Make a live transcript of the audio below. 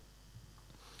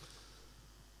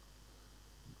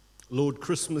Lord,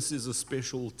 Christmas is a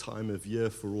special time of year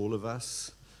for all of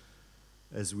us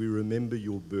as we remember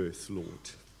your birth, Lord,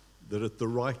 that at the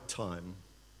right time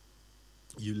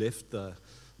you left the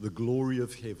glory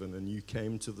of heaven and you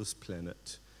came to this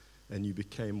planet and you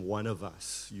became one of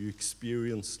us. You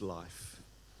experienced life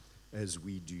as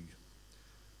we do.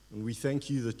 And we thank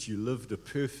you that you lived a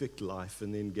perfect life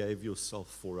and then gave yourself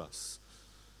for us.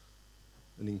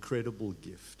 An incredible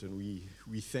gift. And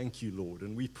we thank you, Lord.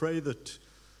 And we pray that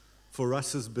for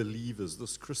us as believers,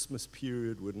 this Christmas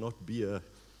period would not be a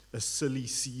silly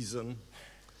season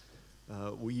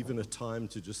or even a time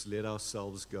to just let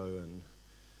ourselves go and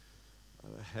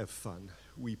have fun.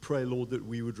 We pray, Lord, that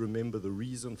we would remember the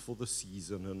reason for the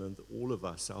season and that all of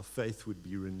us, our faith would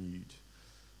be renewed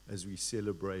as we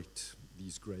celebrate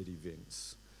these great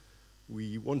events.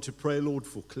 We want to pray, Lord,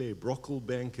 for Claire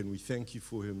Brockelbank, and we thank you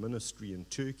for her ministry in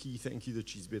Turkey. Thank you that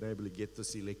she's been able to get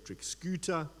this electric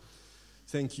scooter.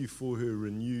 Thank you for her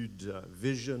renewed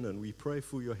vision, and we pray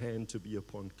for your hand to be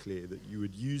upon Claire, that you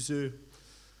would use her,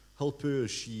 help her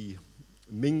as she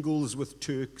mingles with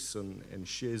Turks and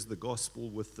shares the gospel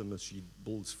with them as she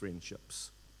builds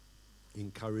friendships.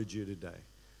 Encourage her today.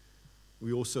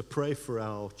 We also pray for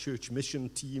our church mission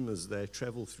team as they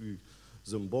travel through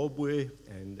Zimbabwe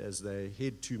and as they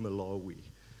head to Malawi.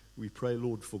 We pray,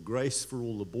 Lord, for grace for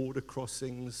all the border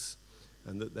crossings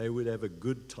and that they would have a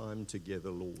good time together,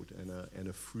 Lord, and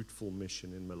a fruitful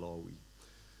mission in Malawi.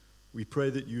 We pray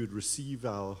that you would receive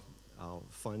our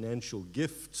financial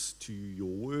gifts to your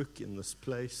work in this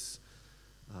place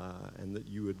and that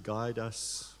you would guide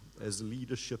us as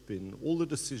leadership in all the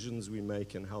decisions we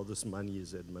make and how this money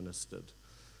is administered.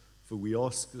 For we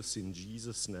ask this in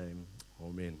Jesus' name.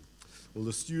 Amen. Well,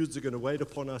 the stewards are going to wait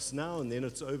upon us now, and then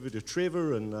it's over to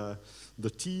Trevor and the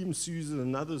team, Susan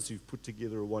and others who've put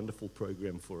together a wonderful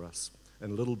program for us.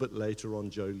 And a little bit later on,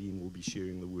 Jolene will be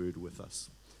sharing the word with us.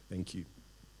 Thank you.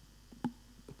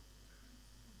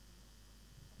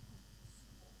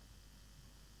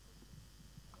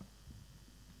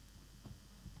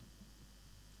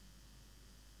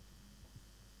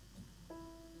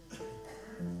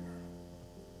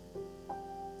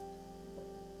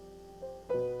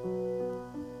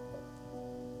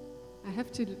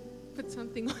 To put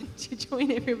something on to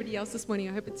join everybody else this morning.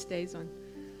 I hope it stays on.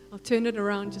 I'll turn it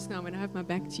around just now when I have my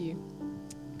back to you.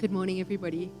 Good morning,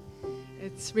 everybody.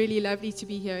 It's really lovely to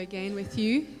be here again with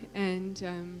you.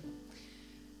 And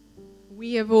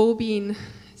we have all been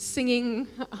singing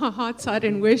our hearts out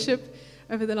in worship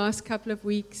over the last couple of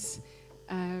weeks,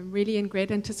 really in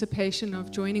great anticipation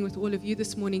of joining with all of you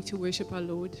this morning to worship our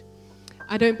Lord.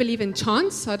 I don't believe in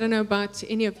chance. I don't know about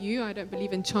any of you. I don't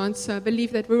believe in chance. I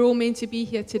believe that we're all meant to be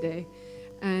here today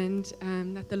and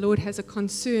that the Lord has a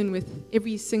concern with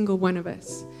every single one of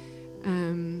us.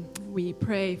 We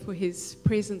pray for his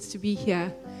presence to be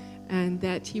here and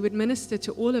that he would minister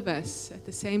to all of us at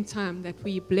the same time that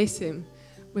we bless him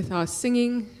with our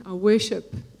singing, our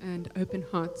worship, and open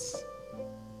hearts.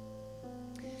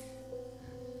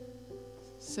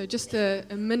 So just a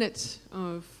minute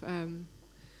of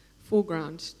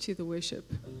foreground to the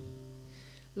worship.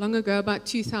 Long ago, about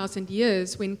 2,000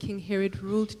 years, when King Herod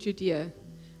ruled Judea,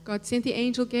 God sent the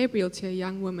angel Gabriel to a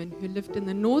young woman who lived in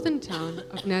the northern town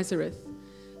of Nazareth.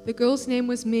 The girl's name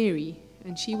was Mary,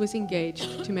 and she was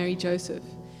engaged to marry Joseph.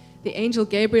 The angel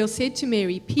Gabriel said to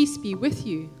Mary, "Peace be with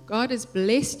you. God has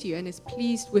blessed you and is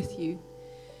pleased with you."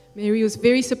 Mary was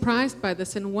very surprised by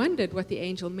this and wondered what the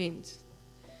angel meant.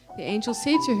 The angel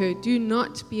said to her, "Do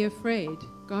not be afraid.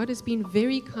 God has been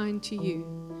very kind to you.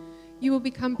 You will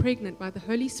become pregnant by the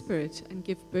Holy Spirit and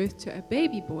give birth to a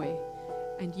baby boy,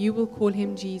 and you will call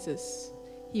him Jesus.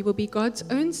 He will be God's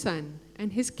own son,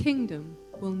 and his kingdom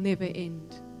will never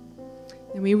end."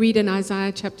 And we read in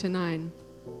Isaiah chapter 9,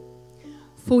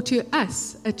 "For to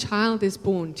us a child is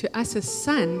born, to us a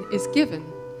son is given,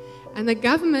 and the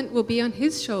government will be on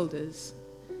his shoulders,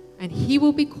 and he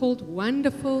will be called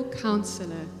Wonderful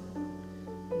Counselor,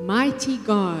 Mighty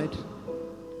God,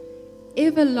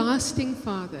 Everlasting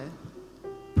Father,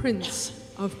 Prince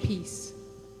of Peace.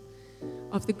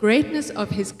 Of the greatness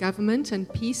of his government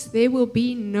and peace there will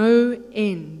be no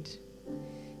end.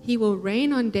 He will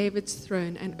reign on David's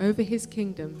throne and over his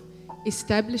kingdom,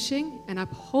 establishing and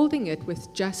upholding it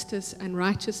with justice and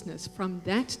righteousness from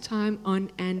that time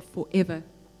on and forever.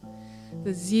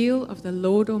 The zeal of the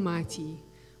Lord Almighty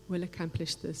will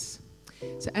accomplish this."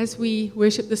 So as we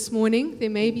worship this morning, there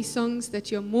may be songs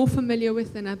that you're more familiar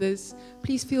with than others.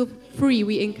 Please feel free.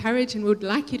 We encourage and would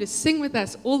like you to sing with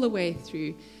us all the way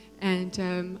through. And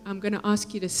I'm going to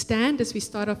ask you to stand as we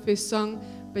start our first song,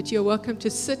 but you're welcome to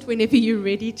sit whenever you're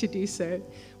ready to do so.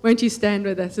 Won't you stand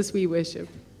with us as we worship?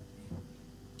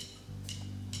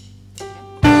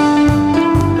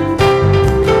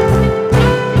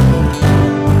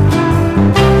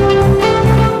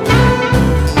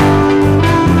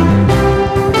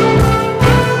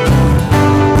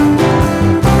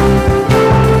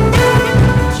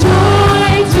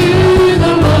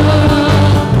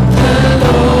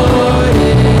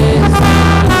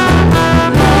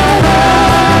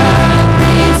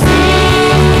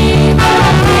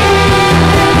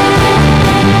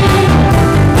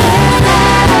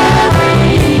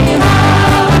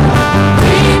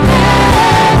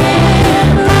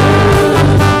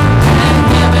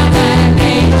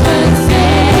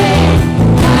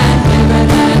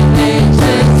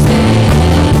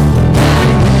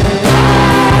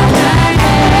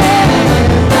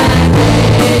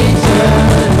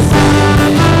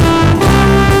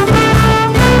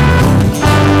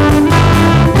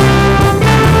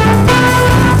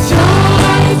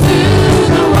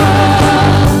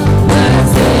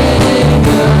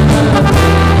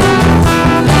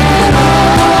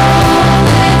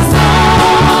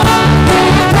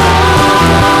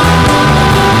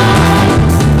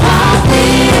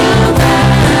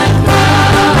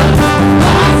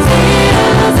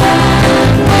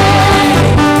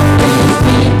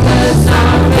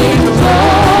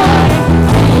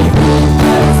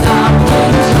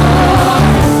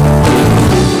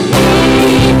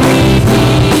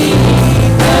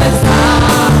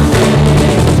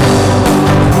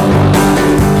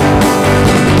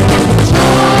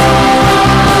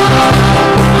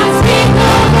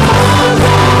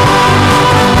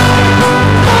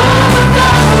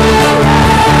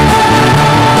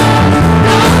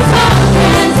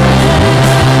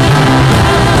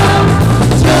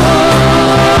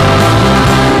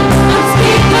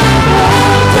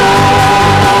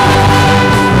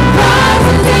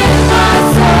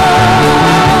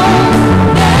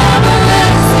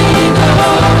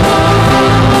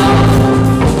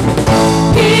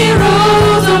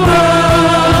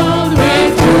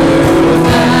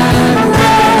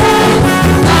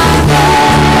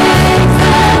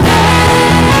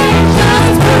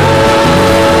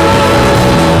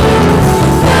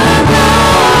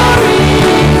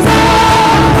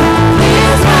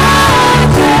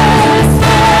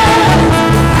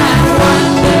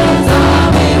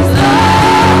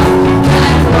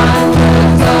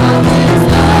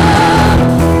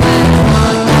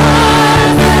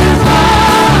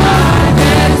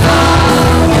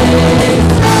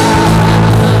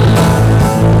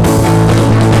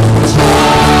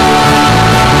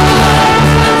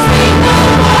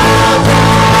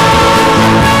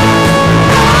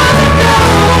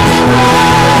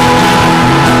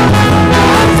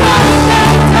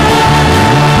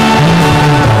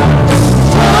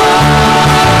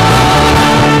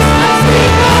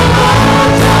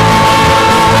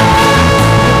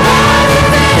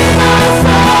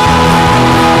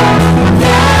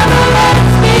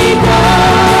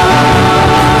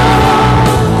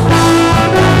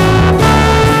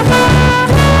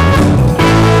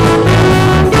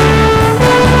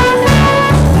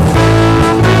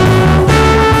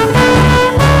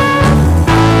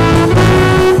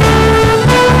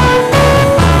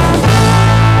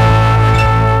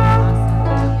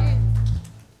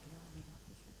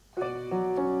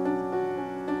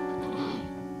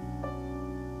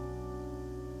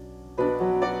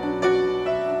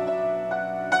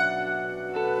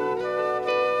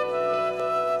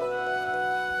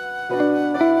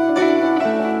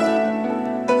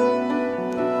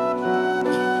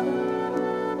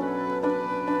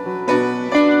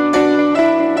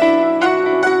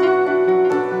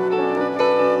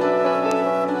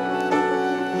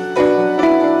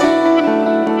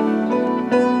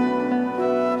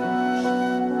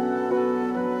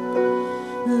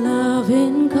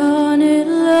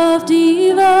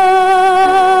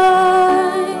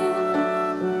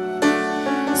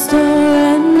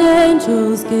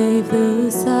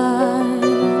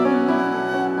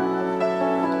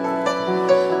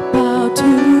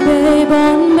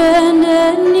 upon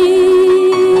bended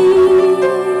knee,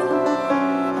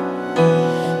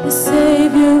 the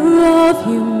Savior of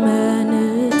humanity.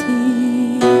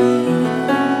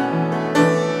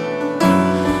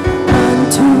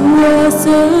 Unto us a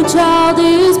child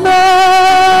is born,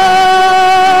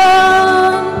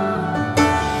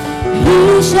 he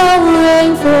shall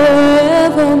reign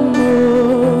forevermore.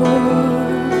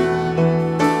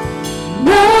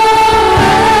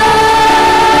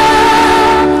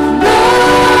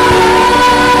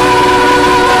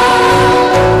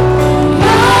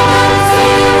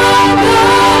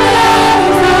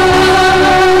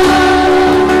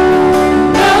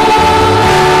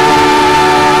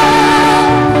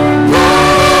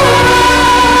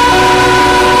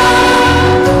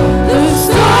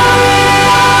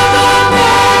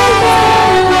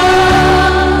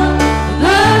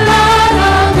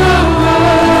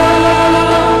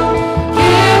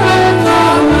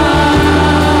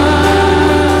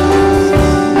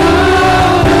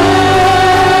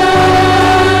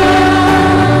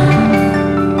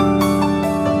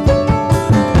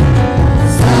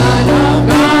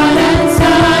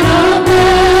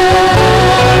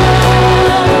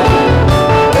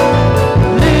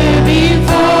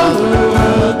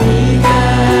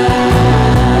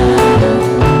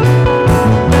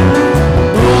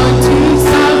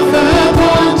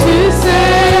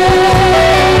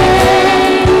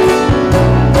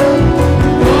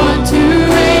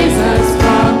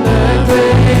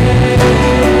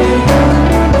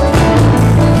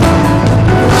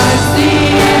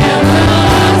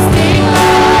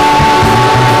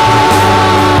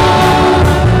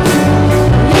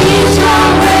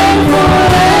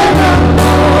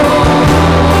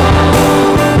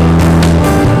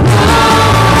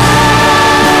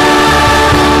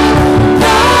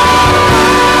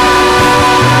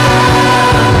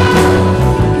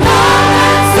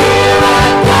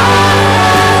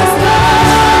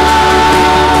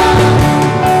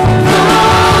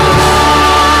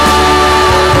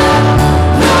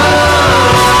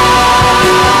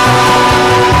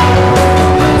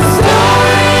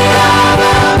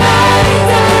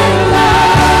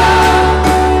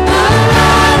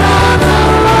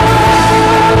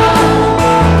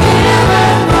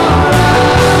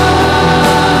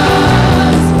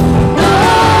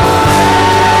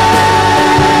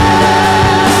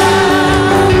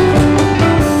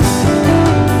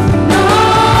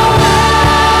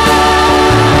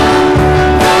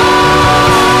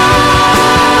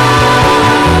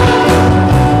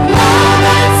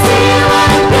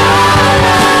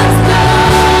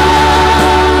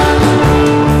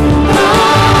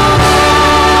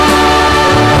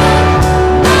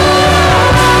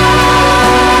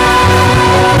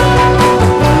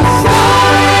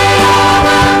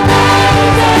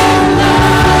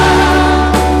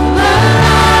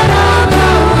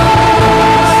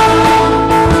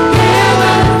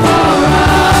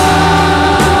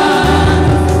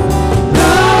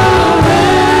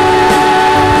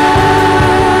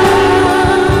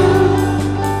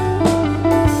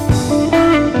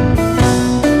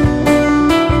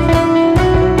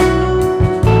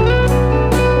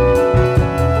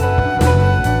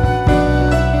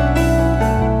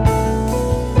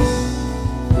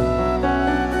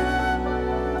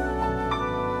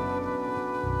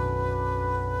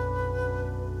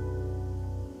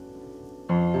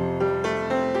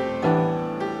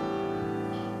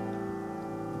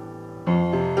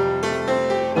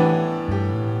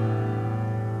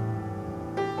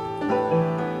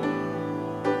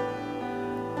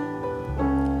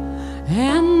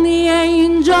 And the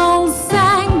angels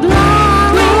sang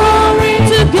glory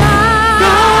to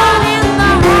God in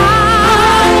the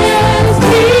highest,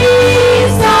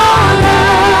 peace on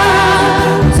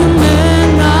earth to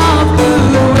men of good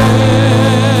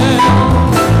will.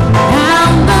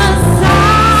 And the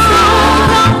sound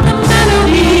of the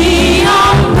melody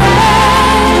of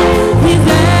praise is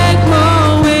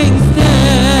echoing still.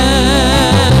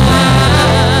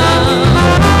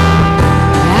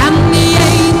 And the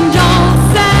angels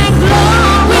sang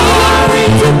glory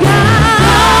to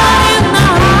God in the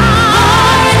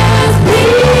highest,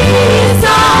 peace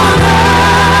on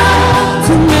earth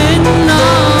to men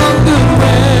of good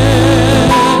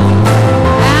will.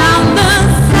 And the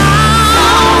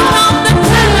sound of the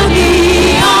melody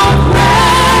of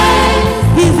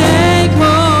praise is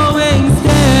echoing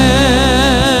still.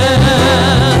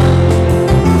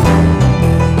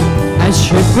 As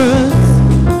shepherds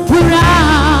were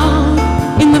out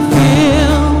in the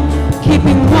field,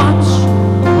 keeping watch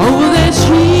over their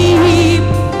sheep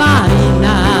by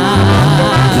night.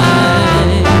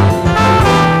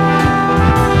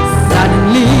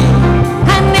 Suddenly,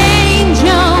 an angel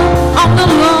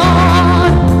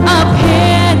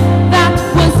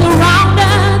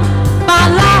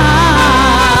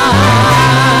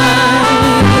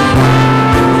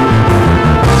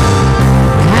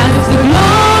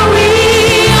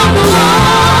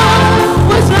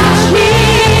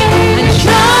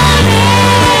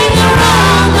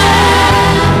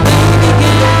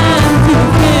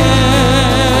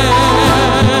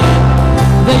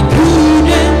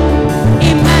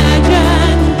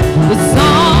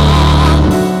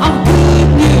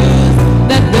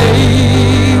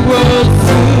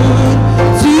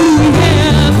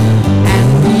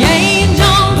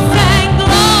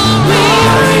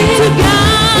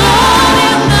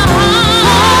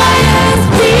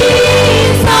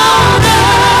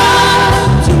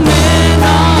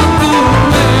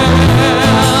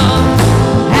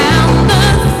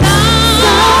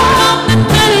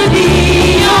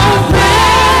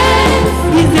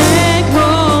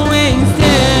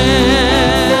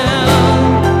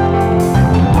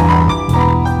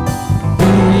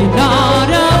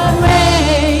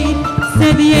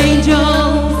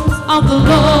the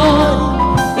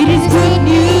Lord. It is good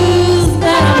news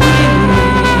that I'm hearing.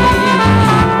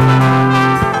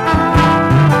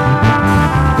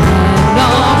 And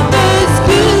of this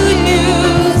good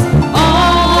news,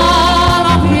 all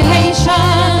of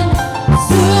creation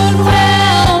soon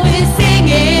will be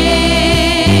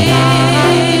singing.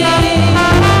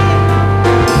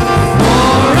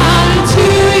 For unto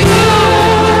you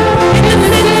in the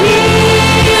city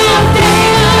of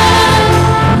David,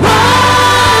 one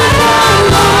the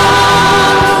Lord,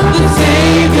 the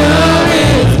Savior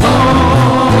is born.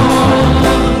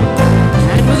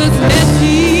 And with his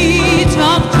message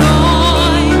of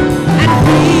joy and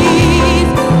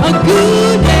peace, a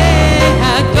good day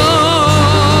had gone.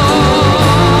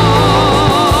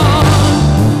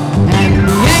 And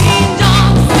the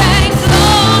angels sang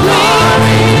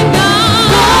glory to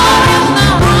God in the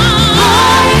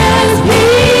highest,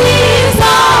 peace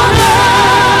on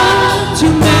earth to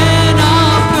men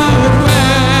of good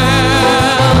will.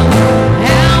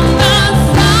 And the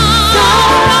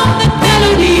sound of the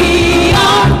melody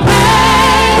of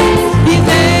praise is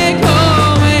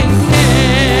echoing still.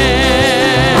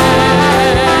 And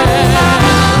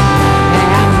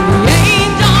the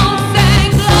angels sang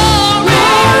glory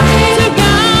to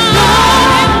God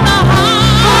in the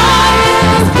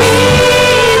highest,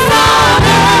 peace on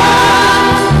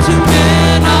earth to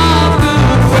men of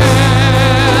good will.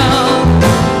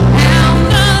 And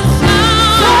the sound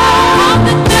of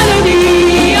the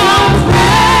melody of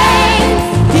praise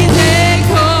is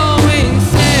echoing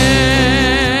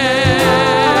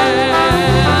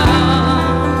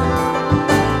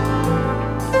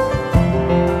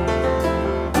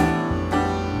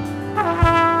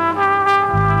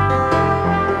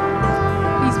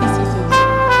Please be seated.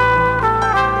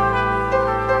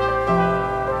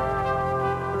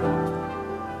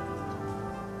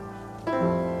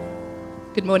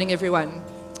 Good morning, everyone.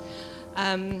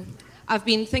 I've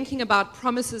been thinking about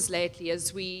promises lately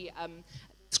as we,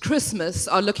 it's Christmas,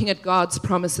 are looking at God's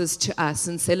promises to us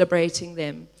and celebrating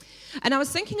them. And I was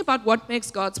thinking about what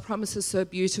makes God's promises so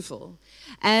beautiful.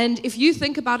 And if you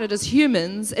think about it as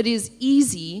humans, it is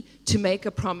easy to make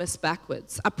a promise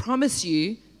backwards. I promise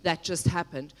you that just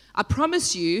happened. I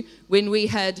promise you when we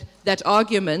had that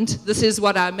argument, this is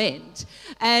what I meant.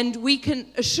 And we can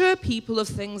assure people of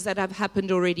things that have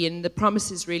happened already, and the promise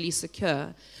is really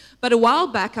secure. But a while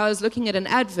back, I was looking at an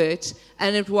advert,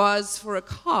 and it was for a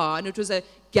car, and it was a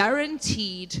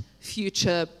guaranteed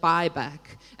future buyback.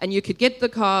 And you could get the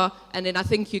car, and then I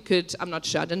think you could, I'm not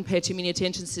sure, I didn't pay too many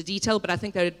attention to detail, but I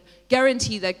think they would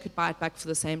guarantee they could buy it back for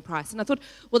the same price. And I thought,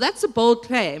 well, that's a bold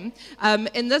claim.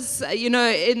 In this,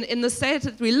 in the state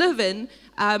that we live in,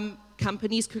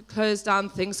 companies could close down,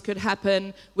 things could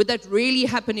happen. Would that really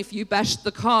happen if you bashed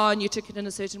the car and you took it in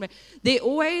a certain way? There are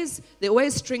always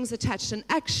strings attached, and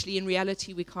actually, in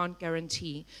reality, we can't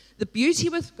guarantee. The beauty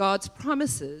with God's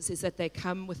promises is that they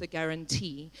come with a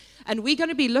guarantee. And we're going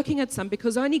to be looking at some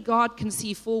because only God can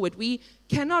see forward. We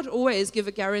cannot always give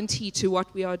a guarantee to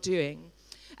what we are doing.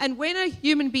 And when a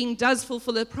human being does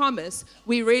fulfill a promise,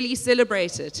 we really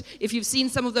celebrate it. If you've seen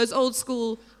some of those old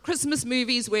school Christmas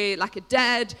movies where like a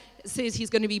dad says he's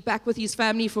going to be back with his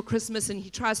family for Christmas and he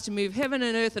tries to move heaven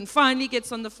and earth and finally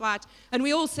gets on the flight, and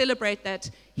we all celebrate that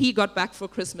he got back for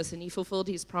Christmas and he fulfilled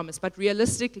his promise. But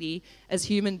realistically, as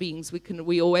human beings,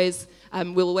 we'll always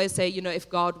say, if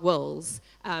God wills,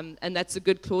 and that's a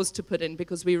good clause to put in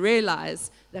because we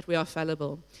realize that we are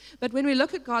fallible. But when we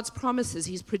look at God's promises,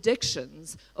 his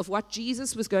predictions of what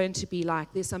Jesus was going to be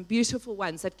like, there's some beautiful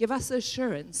ones that give us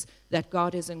assurance that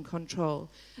God is in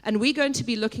control. And we're going to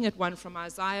be looking at one from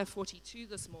Isaiah 42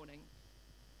 this morning.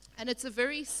 And it's a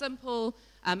very simple,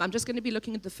 I'm just going to be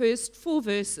looking at the first 4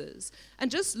 verses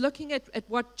and just looking at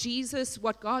what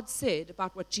God said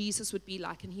about what Jesus would be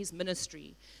like in his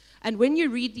ministry. And when you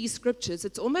read these scriptures,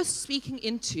 it's almost speaking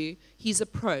into his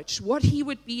approach, what he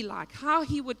would be like, how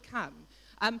he would come,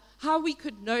 how we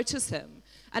could notice him.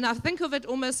 And I think of it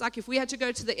almost like if we had to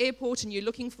go to the airport and you're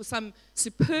looking for some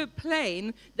superb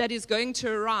plane that is going to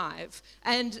arrive,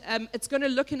 and it's going to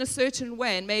look in a certain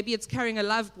way, and maybe it's carrying a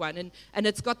loved one, and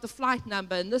it's got the flight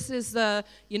number, and this is the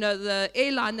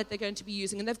airline that they're going to be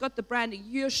using, and they've got the branding.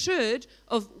 You're assured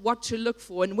of what to look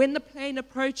for, and when the plane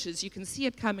approaches, you can see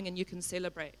it coming and you can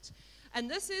celebrate. And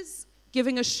this is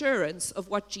giving assurance of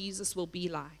what Jesus will be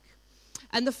like.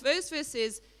 And the first verse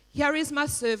says, "Here is my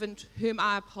servant whom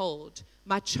I uphold,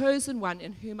 my chosen one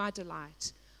in whom I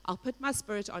delight. I'll put my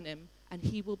spirit on him, and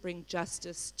he will bring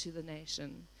justice to the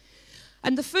nation."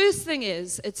 And the first thing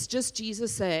is, it's just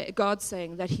God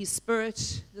saying that his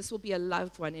spirit, this will be a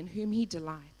loved one in whom he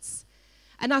delights.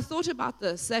 And I thought about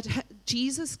this, that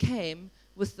Jesus came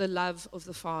with the love of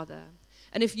the Father.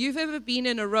 And if you've ever been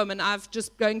in a room, and I've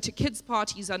just going to kids'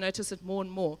 parties, I notice it more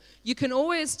and more, you can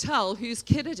always tell whose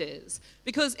kid it is.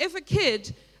 Because if a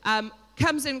kid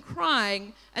comes in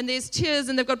crying and there's tears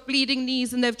and they've got bleeding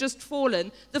knees and they've just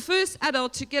fallen, the first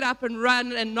adult to get up and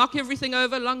run and knock everything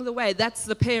over along the way, that's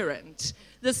the parent.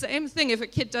 The same thing, if a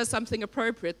kid does something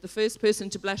appropriate, the first person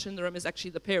to blush in the room is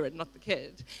actually the parent, not the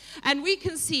kid. And we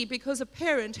can see, because a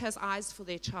parent has eyes for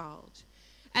their child.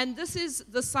 And this is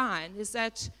the sign, is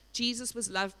that Jesus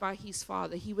was loved by his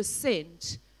Father. He was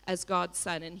sent as God's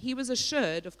Son, and he was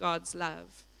assured of God's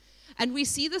love. And we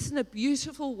see this in a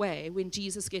beautiful way when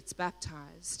Jesus gets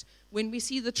baptized, when we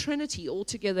see the Trinity all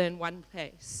together in one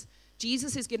place.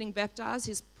 Jesus is getting baptized,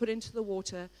 he's put into the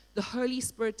water, the Holy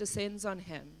Spirit descends on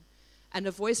him, and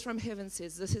a voice from heaven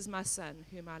says, "This is my Son,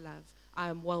 whom I love. I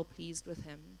am well pleased with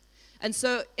him." And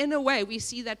so, in a way, we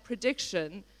see that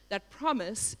prediction, that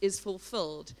promise is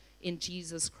fulfilled in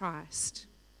Jesus Christ.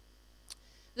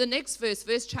 The next verse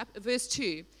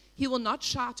 2, he will not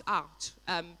shout out.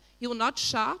 He will not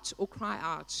shout or cry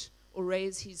out or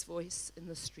raise his voice in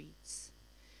the streets.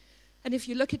 And if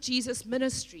you look at Jesus'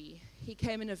 ministry, he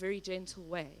came in a very gentle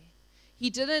way. He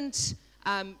didn't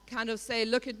kind of say,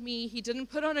 "Look at me." He didn't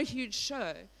put on a huge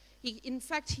show. In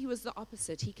fact, he was the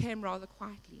opposite. He came rather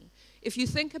quietly. If you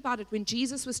think about it, when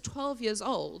Jesus was 12 years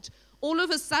old, all of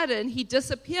a sudden he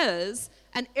disappears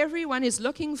and everyone is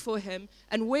looking for him.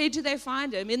 And where do they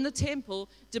find him? In the temple,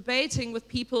 debating with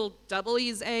people double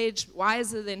his age,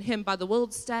 wiser than him by the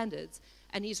world's standards.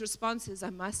 And his response is, "I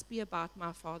must be about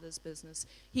my Father's business."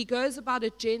 He goes about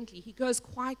it gently. He goes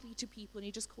quietly to people and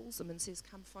he just calls them and says,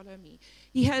 "Come follow me."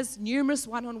 He has numerous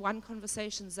one-on-one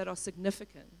conversations that are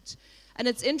significant. And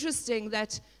it's interesting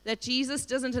that Jesus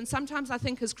doesn't, and sometimes I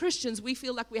think as Christians, we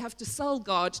feel like we have to sell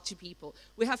God to people.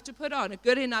 We have to put on a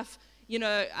good enough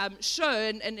show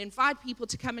and invite people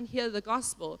to come and hear the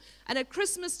gospel. And at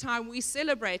Christmas time, we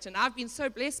celebrate, and I've been so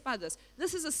blessed by this.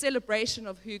 This is a celebration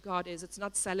of who God is. It's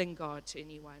not selling God to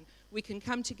anyone. We can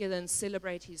come together and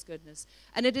celebrate his goodness.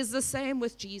 And it is the same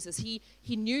with Jesus. He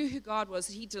knew who God was.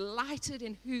 He delighted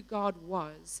in who God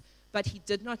was, but he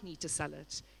did not need to sell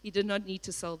it. He did not need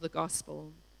to sell the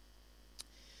gospel.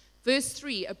 Verse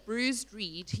 3, "A bruised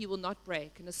reed he will not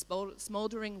break, and a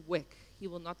smoldering wick he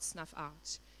will not snuff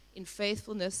out. In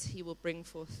faithfulness, he will bring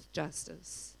forth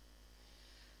justice."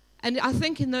 And I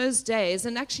think in those days,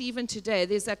 and actually even today,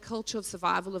 there's that culture of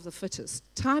survival of the fittest.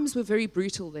 Times were very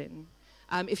brutal then.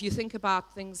 If you think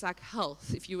about things like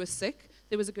health, if you were sick,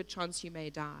 there was a good chance you may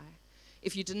die.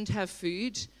 If you didn't have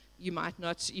food, you might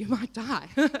die.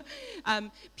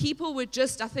 People were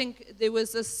just, I think there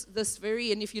was this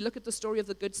very, and if you look at the story of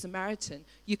the Good Samaritan,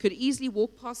 you could easily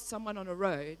walk past someone on a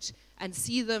road and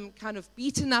see them kind of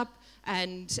beaten up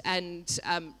and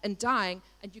dying,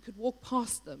 and you could walk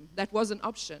past them. That was an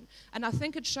option. And I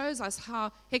think it shows us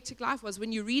how hectic life was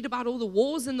when you read about all the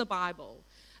wars in the Bible.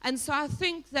 And so I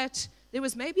think that there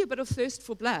was maybe a bit of thirst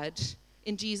for blood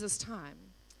in Jesus' time.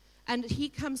 And he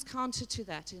comes counter to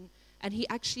that, and he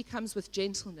actually comes with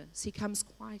gentleness. He comes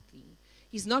quietly.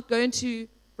 He's not going to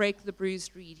break the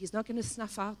bruised reed. He's not going to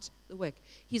snuff out the wick.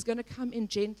 He's going to come in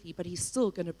gently, but he's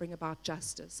still going to bring about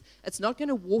justice. It's not going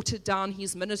to water down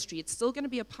his ministry. It's still going to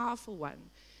be a powerful one.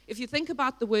 If you think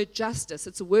about the word justice,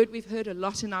 it's a word we've heard a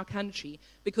lot in our country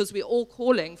because we're all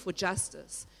calling for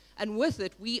justice. And with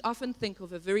it, we often think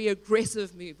of a very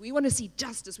aggressive move. We want to see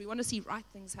justice. We want to see right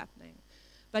things happening.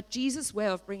 But Jesus' way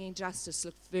of bringing justice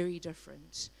looked very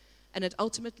different. And it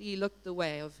ultimately looked the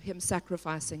way of him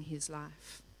sacrificing his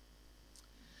life.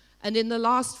 And in the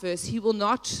last verse, he will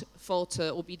not falter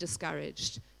or be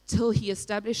discouraged till he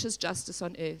establishes justice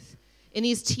on earth. In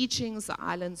his teachings, the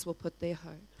islands will put their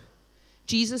hope.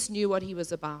 Jesus knew what he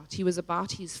was about. He was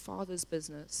about his Father's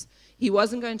business. He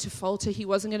wasn't going to falter. He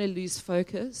wasn't going to lose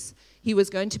focus. He was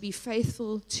going to be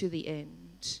faithful to the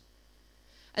end.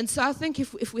 And so I think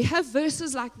if we have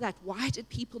verses like that, why did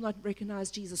people not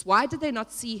recognize Jesus? Why did they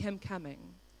not see him coming?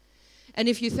 And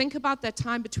if you think about that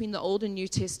time between the Old and New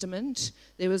Testament,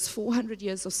 there was 400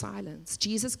 years of silence.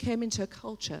 Jesus came into a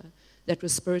culture that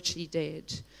was spiritually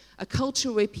dead, a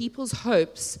culture where people's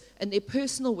hopes and their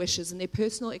personal wishes and their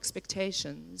personal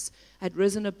expectations had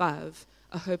risen above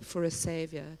a hope for a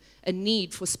Savior, a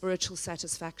need for spiritual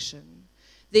satisfaction.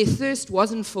 Their thirst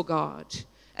wasn't for God.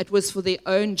 It was for their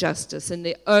own justice and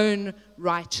their own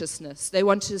righteousness. They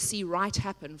wanted to see right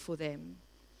happen for them.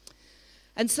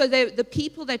 And so the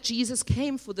people that Jesus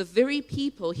came for, the very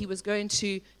people he was going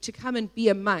to come and be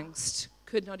amongst,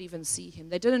 could not even see him.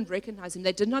 They didn't recognize him.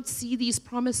 They did not see these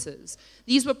promises.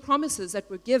 These were promises that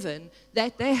were given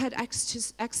that they had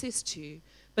access to,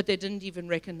 but they didn't even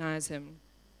recognize him.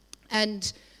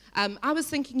 And I was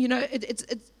thinking,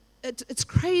 it's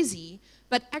crazy,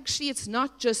 but actually it's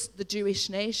not just the Jewish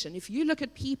nation. If you look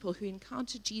at people who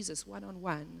encountered Jesus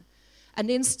one-on-one and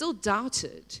then still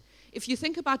doubted, if you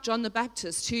think about John the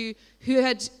Baptist, who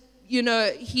had,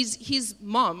 his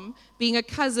mom being a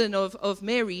cousin of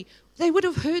Mary, they would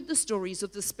have heard the stories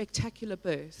of the spectacular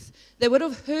birth. They would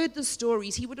have heard the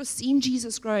stories. He would have seen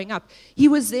Jesus growing up. He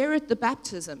was there at the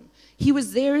baptism. He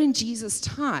was there in Jesus'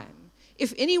 time.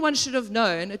 If anyone should have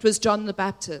known, it was John the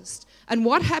Baptist. And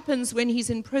what happens when he's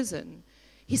in prison?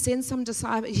 He sends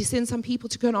some people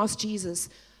to go and ask Jesus,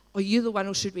 are you the one,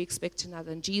 or should we expect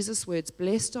another? And Jesus' words,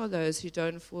 blessed are those who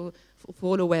don't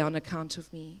fall away on account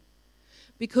of me.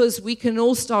 Because we can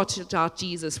all start to doubt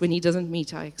Jesus when he doesn't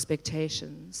meet our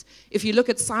expectations. If you look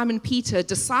at Simon Peter, a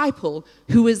disciple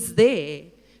who was there,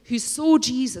 who saw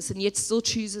Jesus and yet still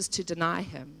chooses to deny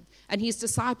him. And his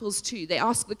disciples too, they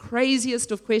ask the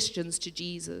craziest of questions to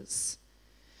Jesus.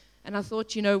 And I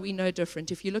thought, we know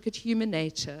different. If you look at human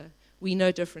nature, we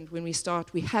know different when we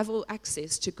start. We have all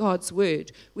access to God's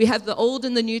word. We have the Old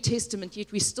and the New Testament,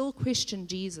 yet we still question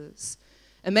Jesus.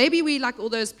 And maybe we, like all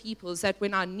those people, is that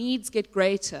when our needs get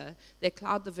greater, they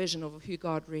cloud the vision of who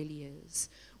God really is.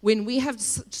 When we have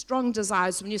strong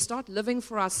desires, when you start living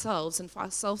for ourselves and for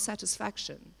our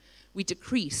self-satisfaction, we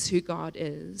decrease who God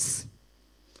is.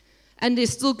 And there's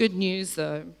still good news,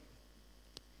 though.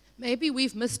 Maybe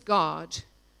we've missed God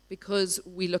because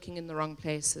we're looking in the wrong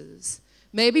places.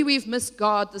 Maybe we've missed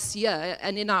God this year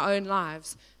and in our own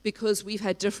lives because we've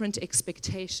had different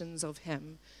expectations of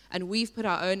him. And we've put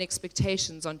our own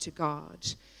expectations onto God.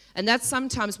 And that's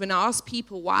sometimes when I ask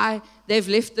people why they've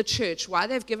left the church, why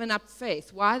they've given up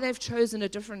faith, why they've chosen a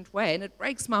different way. And it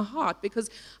breaks my heart because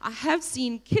I have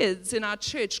seen kids in our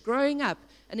church growing up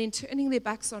and then turning their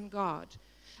backs on God.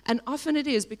 And often it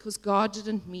is because God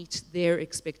didn't meet their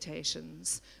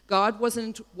expectations. God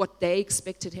wasn't what they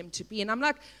expected him to be. And I'm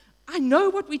like, I know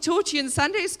what we taught you in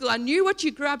Sunday school. I knew what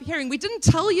you grew up hearing. We didn't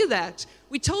tell you that.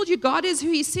 We told you God is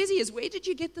who he says he is. Where did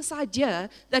you get this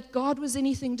idea that God was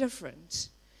anything different?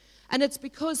 And it's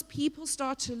because people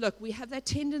start to look. We have that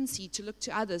tendency to look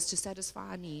to others to satisfy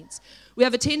our needs. We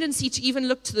have a tendency to even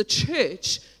look to the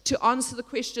church to answer the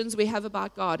questions we have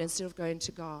about God instead of going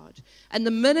to God. And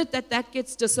the minute that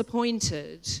gets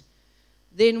disappointed,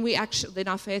 then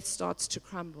our faith starts to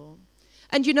crumble.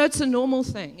 And it's a normal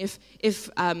thing. If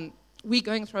we're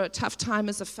going through a tough time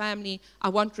as a family, I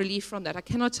want relief from that. I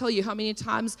cannot tell you how many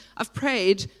times I've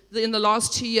prayed in the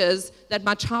last 2 years that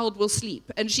my child will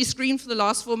sleep. And she screamed for the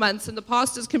last 4 months, and the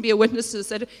pastors can be a witness to this,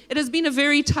 that it has been a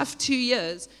very tough 2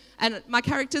 years. And my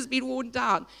character's been worn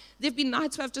down. There have been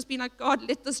nights where I've just been like, God,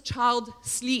 let this child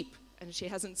sleep. And she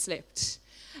hasn't slept.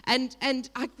 And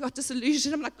I got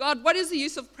disillusioned. I'm like, God, what is the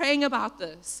use of praying about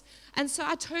this? And so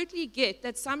I totally get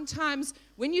that sometimes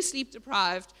when you're sleep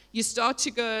deprived, you start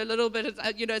to go a little bit,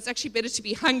 it's actually better to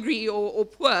be hungry or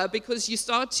poor because you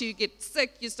start to get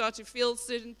sick, you start to feel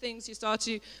certain things, you start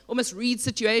to almost read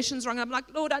situations wrong. I'm like,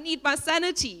 Lord, I need my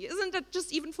sanity. Isn't it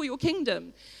just even for your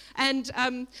kingdom? And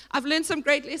I've learned some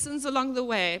great lessons along the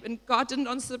way. And God didn't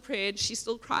answer the prayer. And she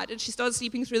still cried. And she started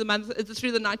sleeping through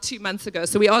the night 2 months ago.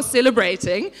 So we are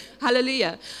celebrating.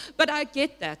 Hallelujah. But I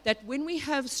get that when we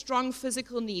have strong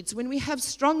physical needs, when we have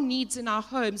strong needs in our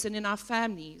homes and in our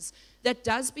families, that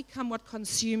does become what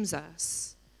consumes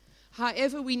us.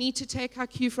 However, we need to take our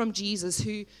cue from Jesus,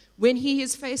 who, when he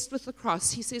is faced with the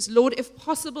cross, he says, Lord, if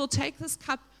possible, take this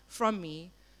cup from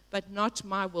me, but not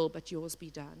my will, but yours be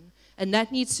done. And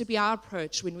that needs to be our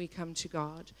approach when we come to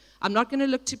God. I'm not going to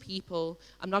look to people.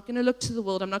 I'm not going to look to the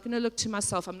world. I'm not going to look to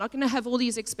myself. I'm not going to have all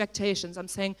these expectations. I'm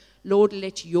saying, Lord,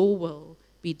 let your will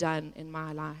be done in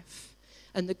my life.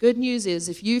 And the good news is,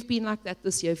 if you've been like that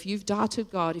this year, if you've doubted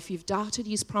God, if you've doubted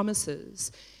his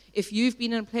promises, if you've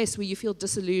been in a place where you feel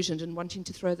disillusioned and wanting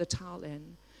to throw the towel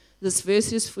in, this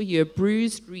verse is for you. A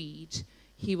bruised reed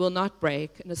he will not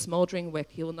break, and a smoldering wick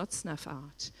he will not snuff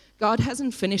out. God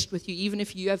hasn't finished with you, even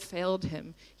if you have failed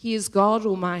him. He is God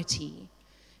Almighty.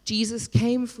 Jesus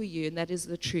came for you, and that is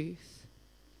the truth.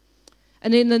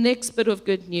 And then the next bit of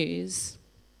good news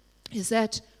is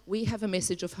that we have a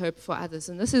message of hope for others.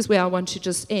 And this is where I want to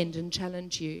just end and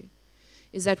challenge you,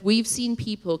 is that we've seen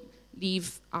people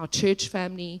leave our church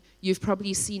family. You've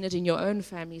probably seen it in your own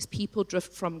families. People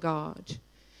drift from God.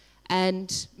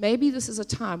 And maybe this is a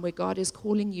time where God is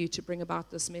calling you to bring about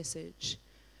this message.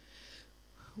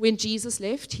 When Jesus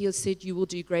left, he said, you will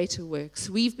do greater works.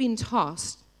 We've been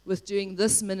tasked with doing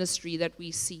this ministry that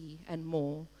we see and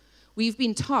more. We've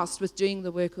been tasked with doing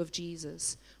the work of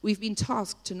Jesus. We've been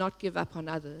tasked to not give up on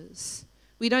others.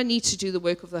 We don't need to do the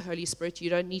work of the Holy Spirit. You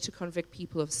don't need to convict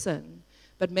people of sin.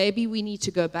 But maybe we need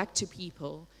to go back to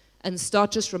people and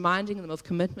start just reminding them of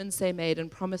commitments they made and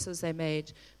promises they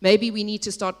made. Maybe we need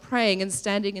to start praying and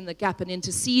standing in the gap and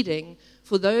interceding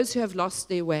for those who have lost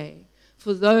their way,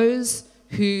 for those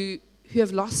who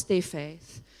have lost their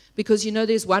faith. Because,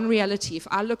 there's one reality. If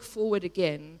I look forward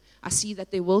again, I see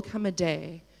that there will come a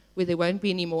day where there won't be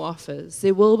any more offers.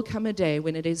 There will come a day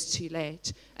when it is too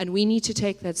late, and we need to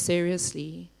take that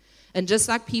seriously. And just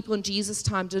like people in Jesus'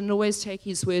 time didn't always take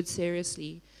his word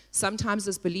seriously, sometimes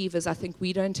as believers, I think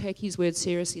we don't take his word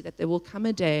seriously, that there will come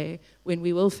a day when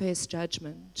we will face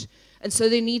judgment. And so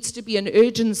there needs to be an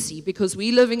urgency, because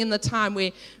we're living in the time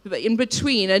where in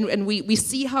between, and we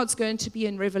see how it's going to be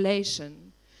in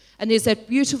Revelation. And there's that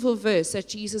beautiful verse that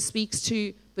Jesus speaks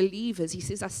to believers. He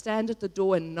says, I stand at the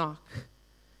door and knock.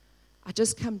 I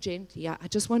just come gently. I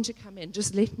just want to come in.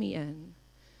 Just let me in.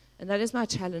 And that is my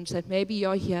challenge, that maybe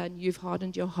you're here and you've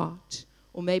hardened your heart.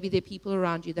 Or maybe there are people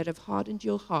around you that have hardened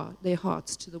their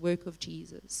hearts to the work of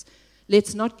Jesus.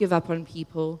 Let's not give up on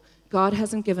people. God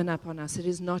hasn't given up on us. It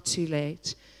is not too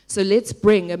late. So let's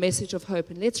bring a message of hope,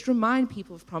 and let's remind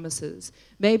people of promises.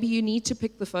 Maybe you need to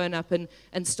pick the phone up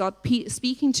and start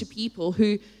speaking to people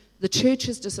who the church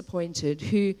has disappointed,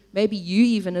 who maybe you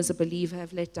even as a believer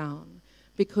have let down,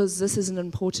 because this is an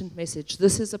important message.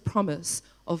 This is a promise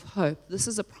of hope. This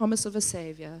is a promise of a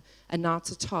Savior, and now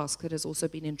it's a task that has also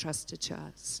been entrusted to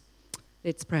us.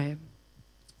 Let's pray.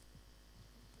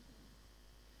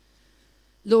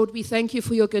 Lord, we thank you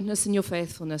for your goodness and your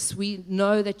faithfulness. We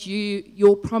know that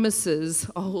your promises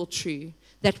are all true,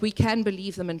 that we can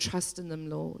believe them and trust in them,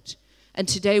 Lord. And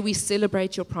today we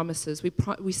celebrate your promises.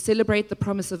 We celebrate the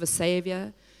promise of a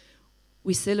Savior.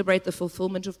 We celebrate the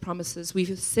fulfillment of promises. We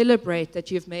celebrate that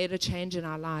you've made a change in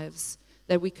our lives,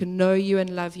 that we can know you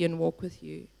and love you and walk with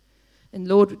you. And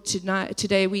Lord,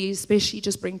 today we especially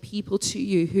just bring people to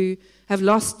you who have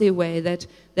lost their way,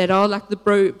 that are like the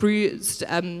bruised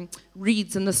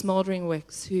reeds in the smoldering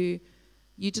wicks, who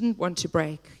you didn't want to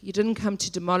break. You didn't come to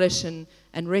demolish and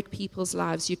wreck people's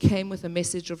lives. You came with a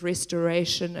message of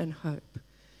restoration and hope.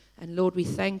 And Lord, we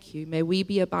thank you. May we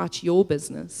be about your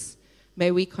business.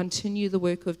 May we continue the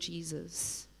work of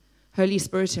Jesus. Holy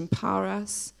Spirit, empower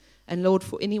us. And Lord,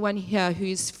 for anyone here who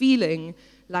is feeling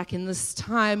like in this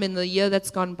time, in the year that's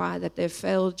gone by, that they've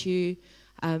failed you,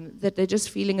 that they're just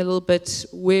feeling a little bit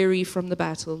weary from the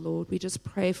battle, Lord, we just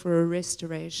pray for a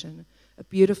restoration, a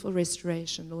beautiful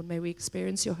restoration. Lord, may we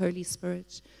experience your Holy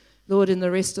Spirit. Lord, in the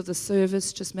rest of the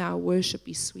service, just may our worship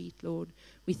be sweet, Lord.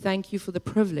 We thank you for the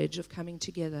privilege of coming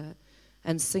together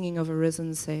and singing of a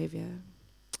risen Savior.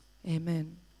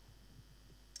 Amen.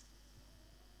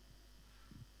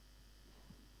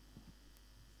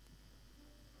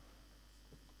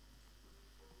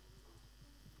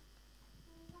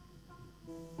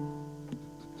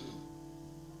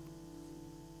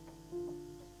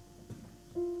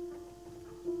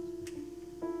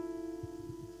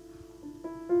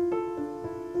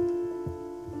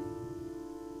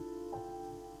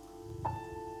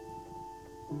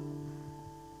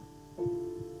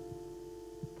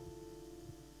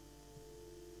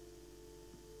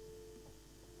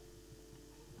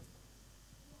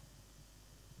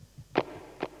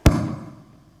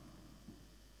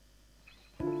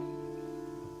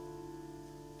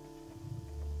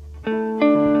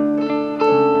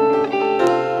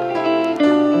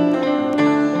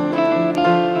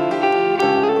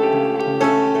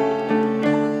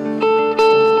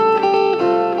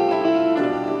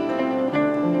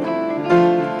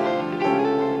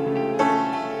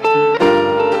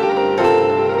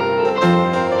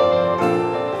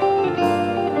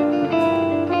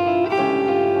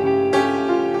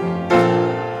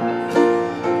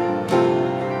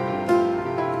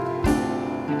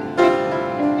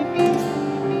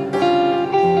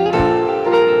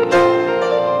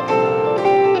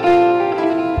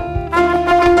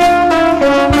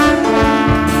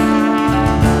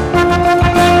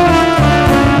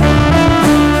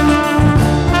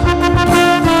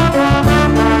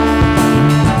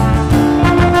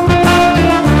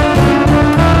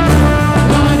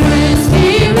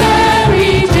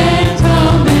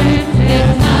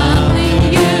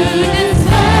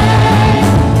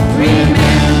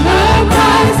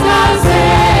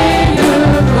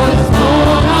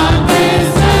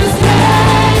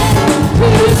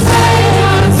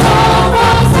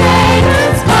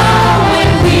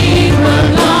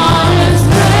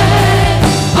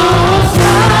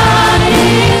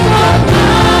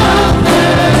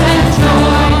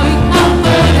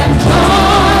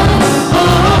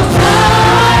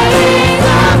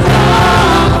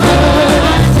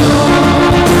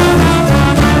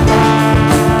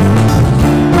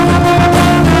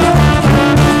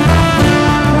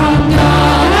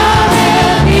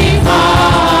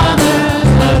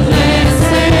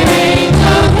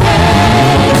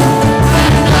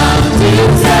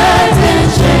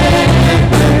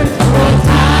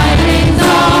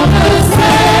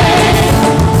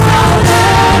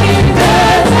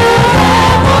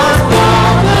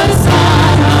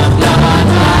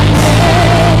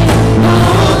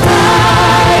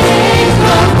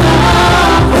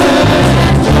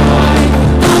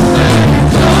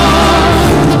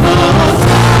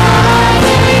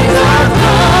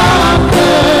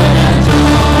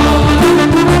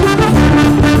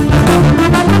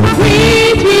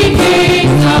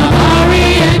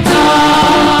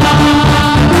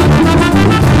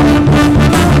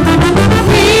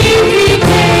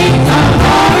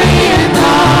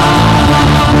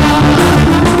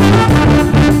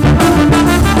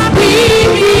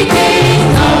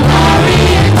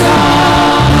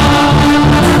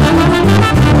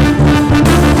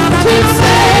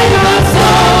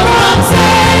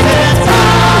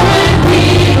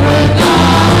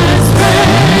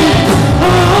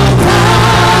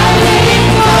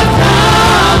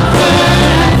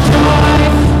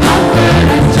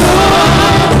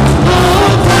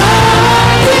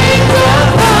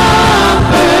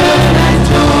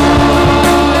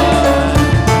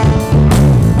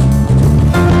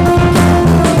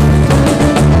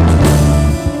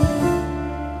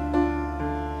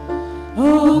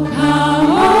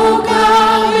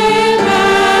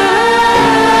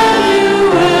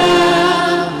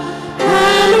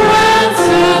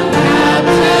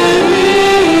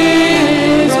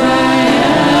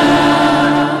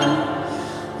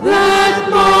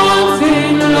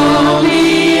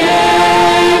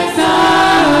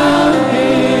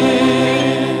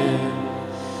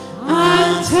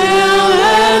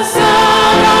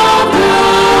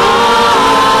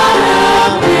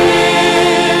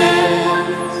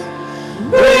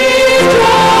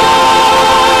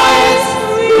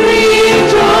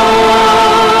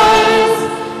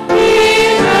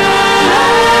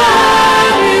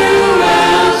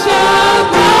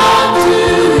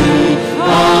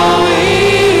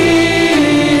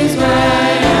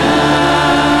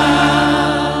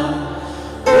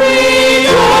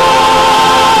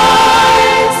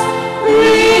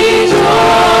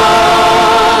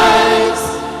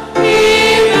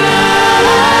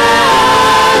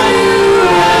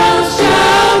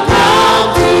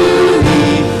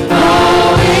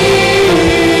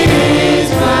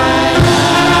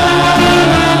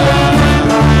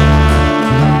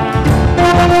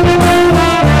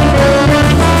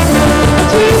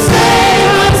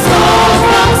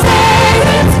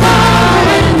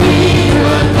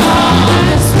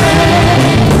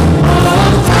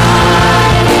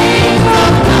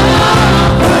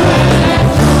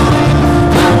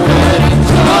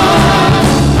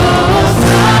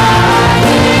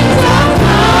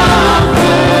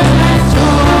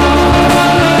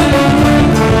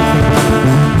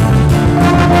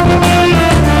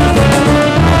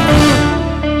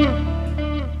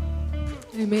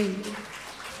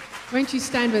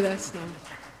 stand with us now.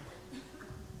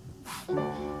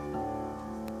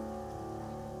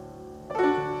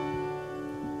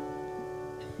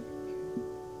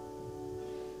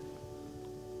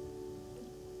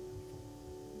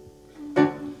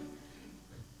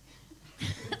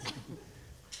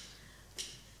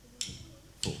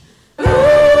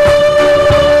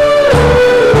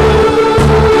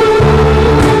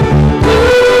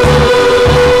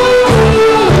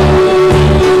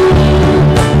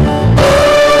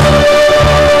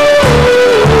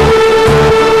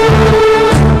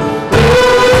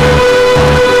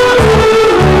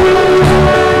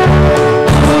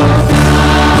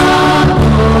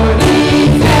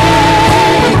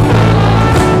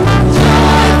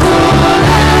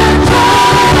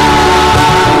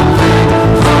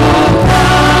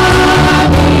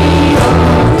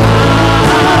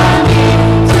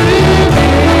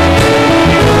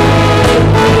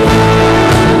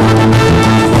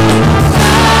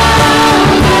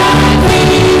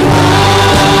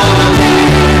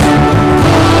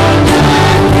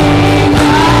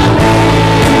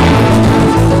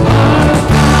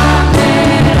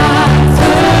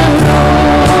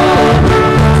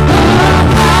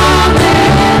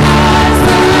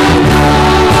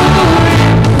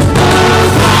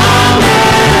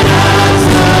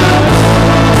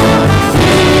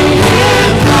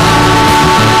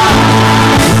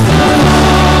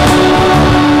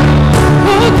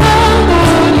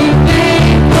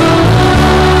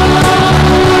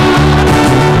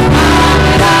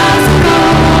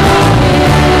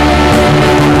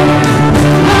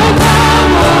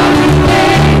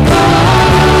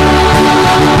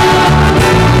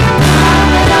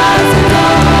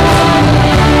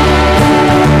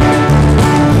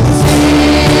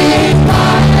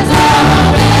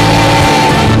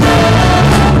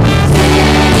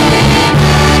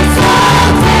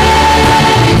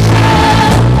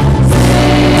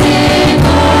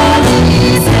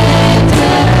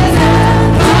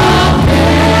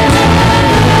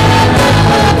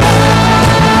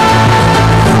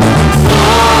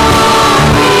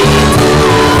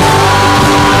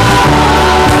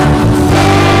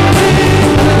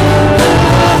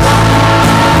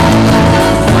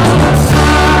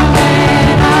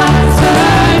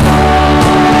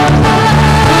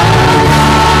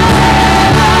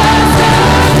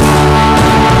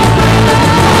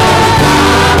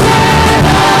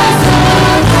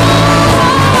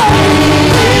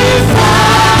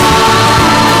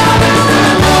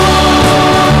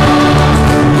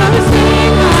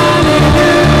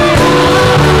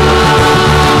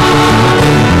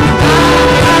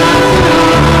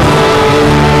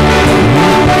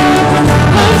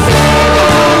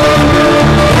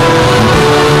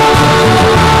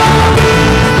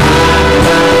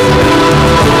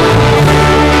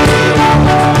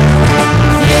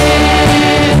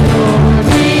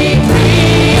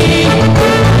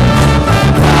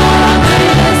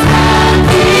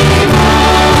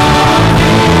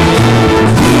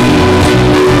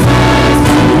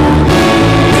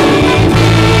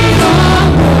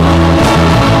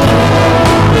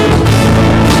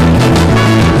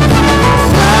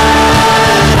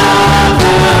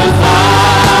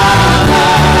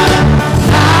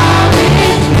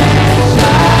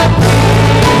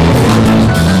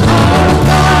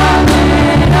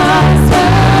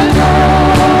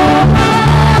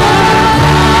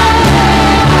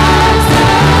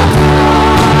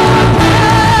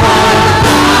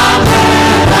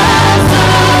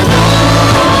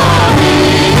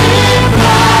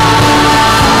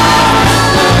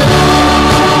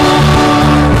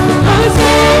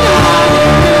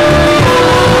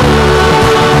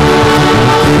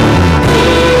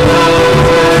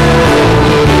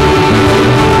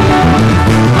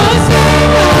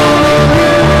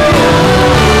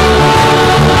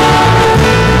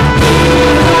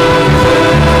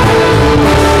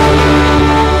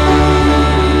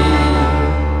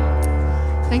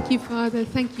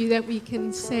 Thank you that we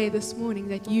can say this morning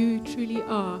that you truly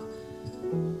are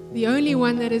the only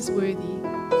one that is worthy.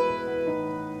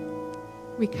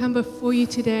 We come before you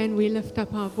today and we lift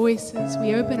up our voices.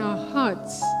 We open our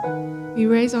hearts. We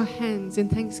raise our hands in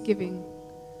thanksgiving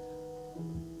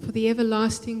for the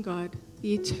everlasting God,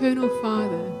 the eternal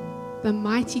Father, the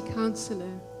mighty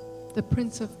Counselor, the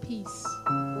Prince of Peace,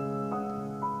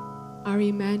 our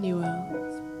Emmanuel.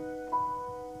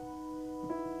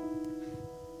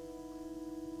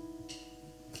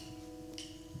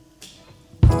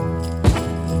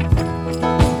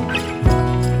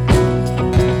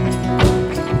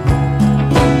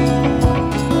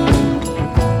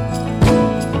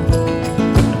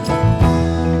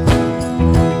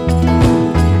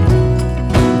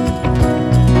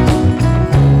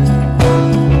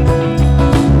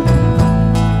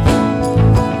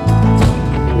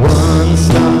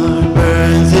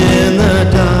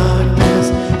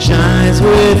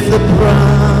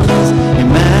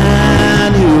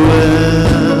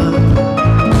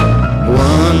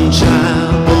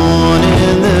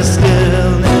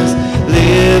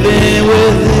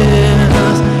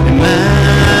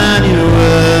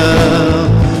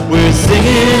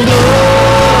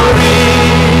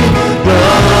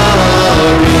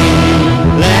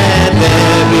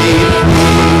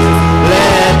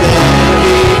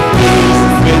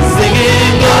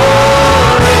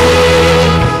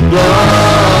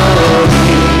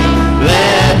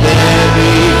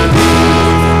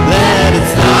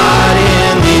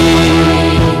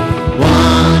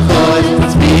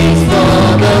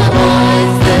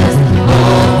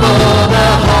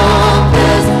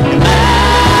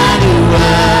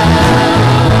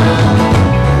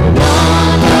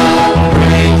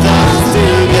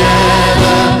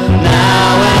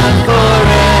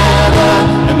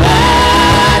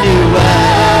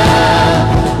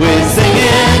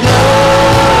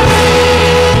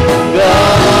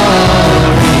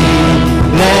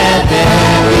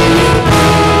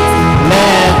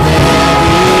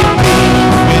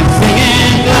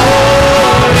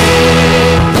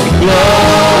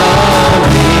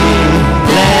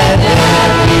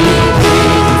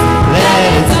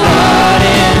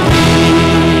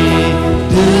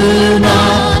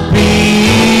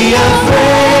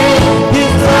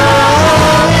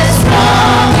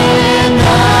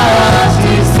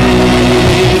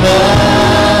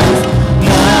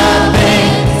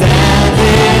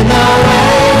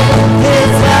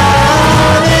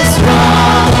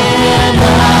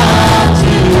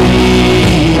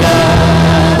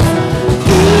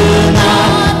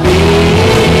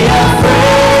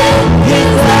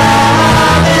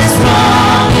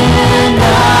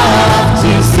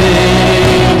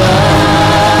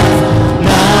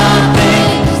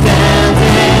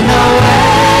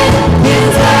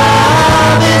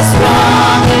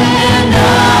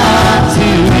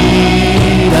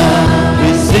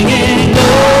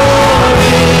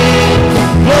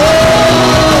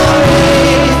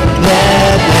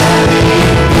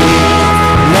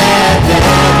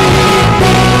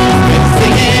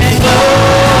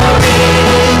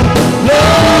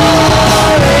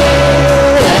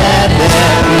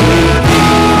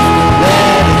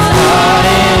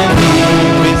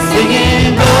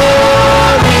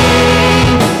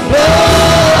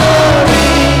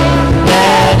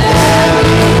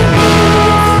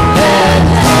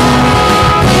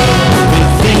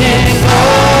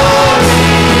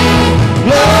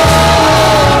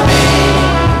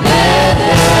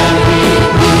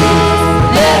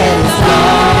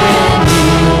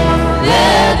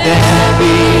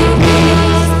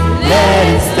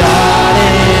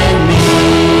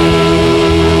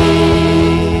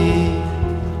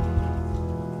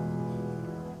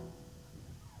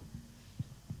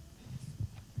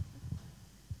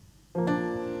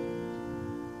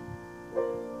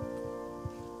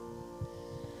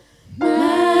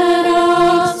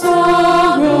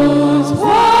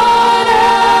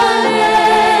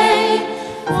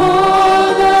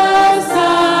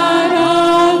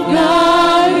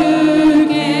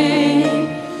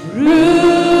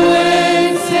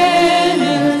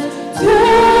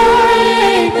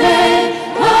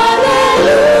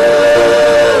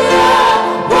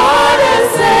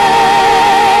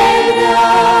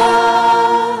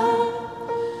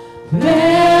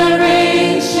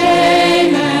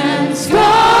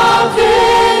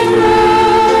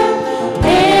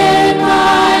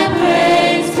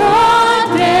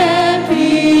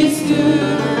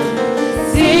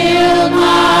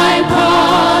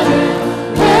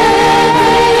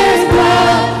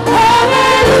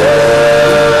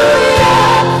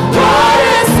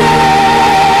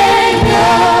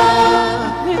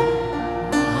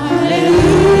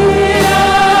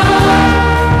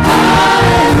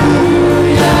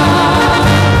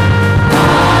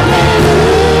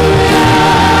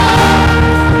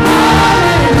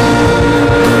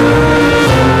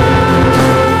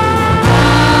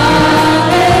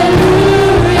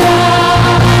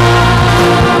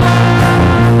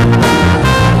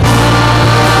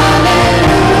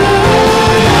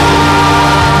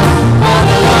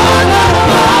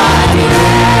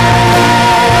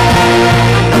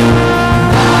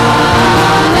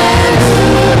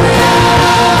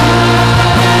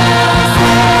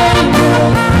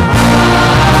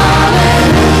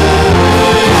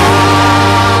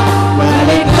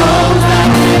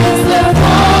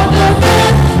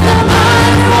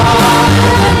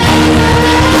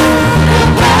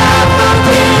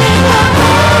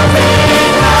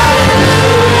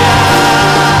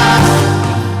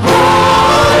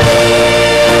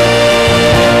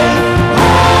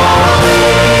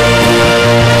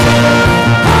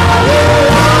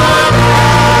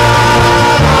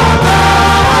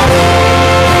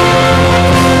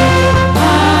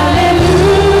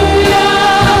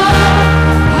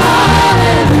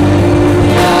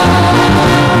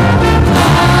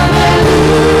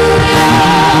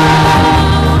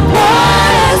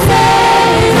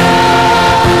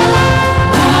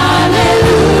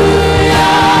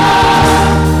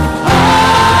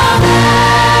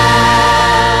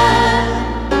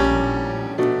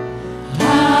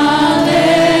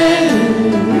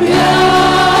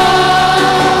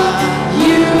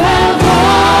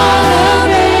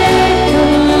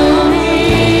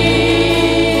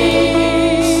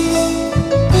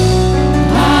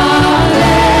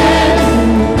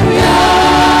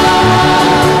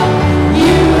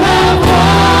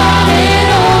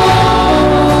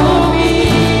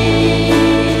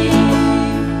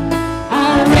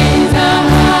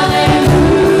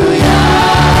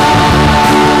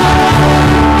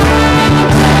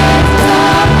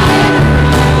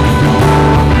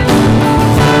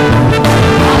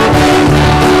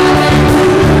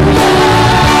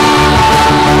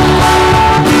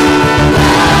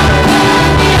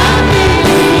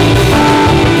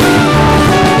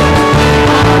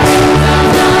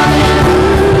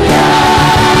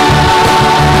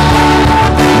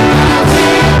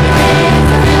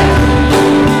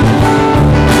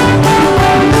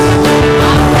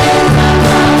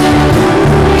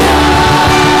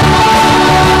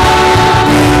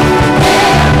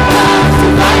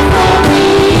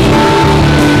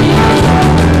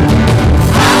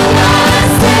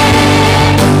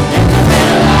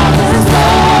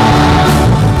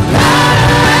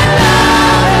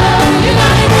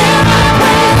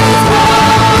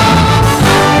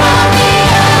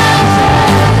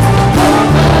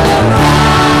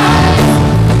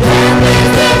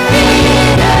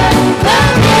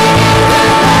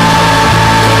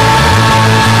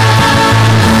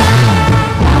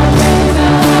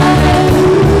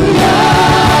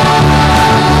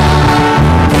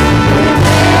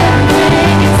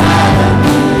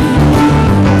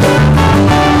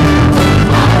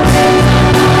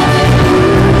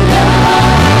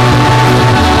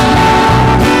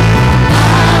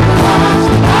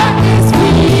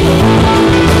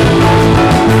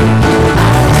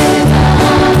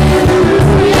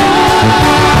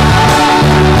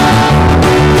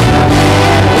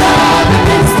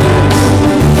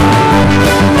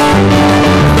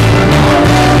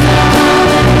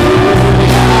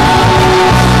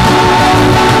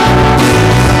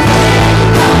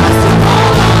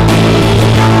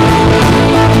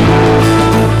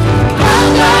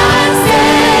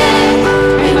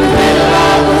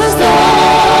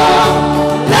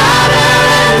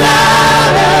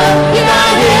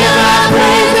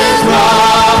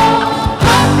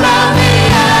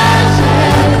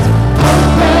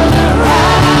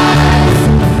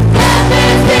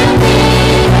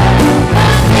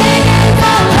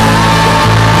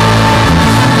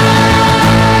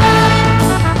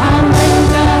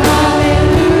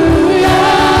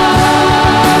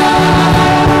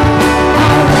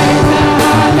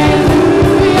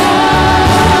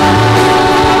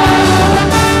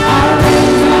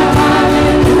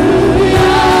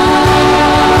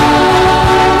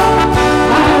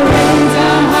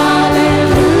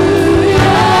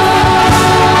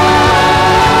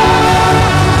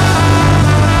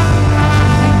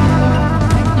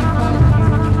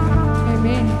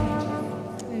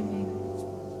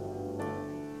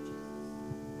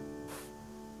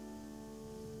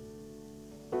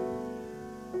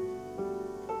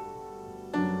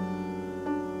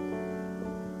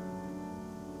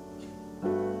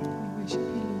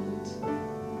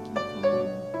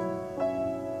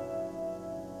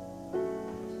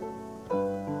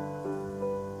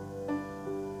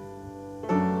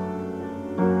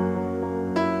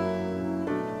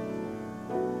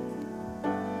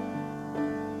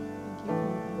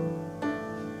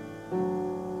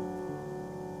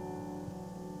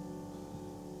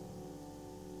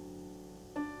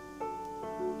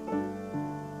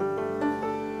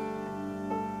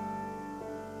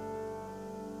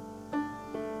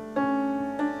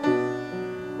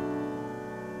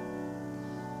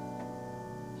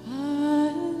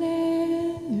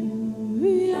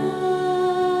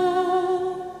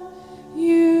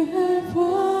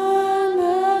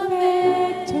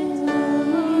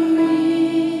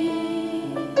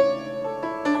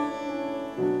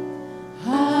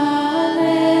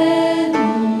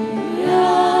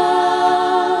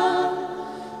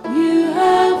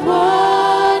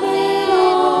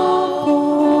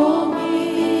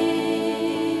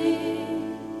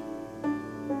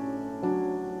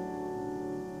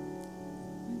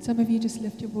 some of you just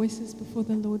lift your voices before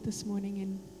the Lord this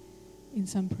morning in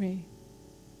some prayer.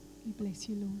 We bless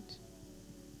you, Lord.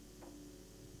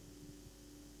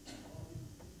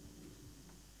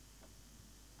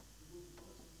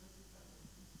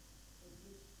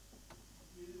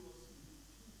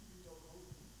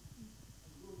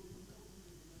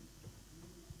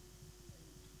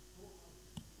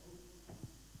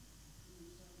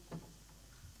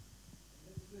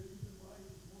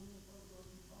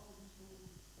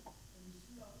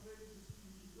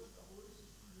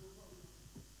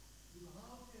 We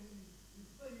have in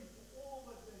favor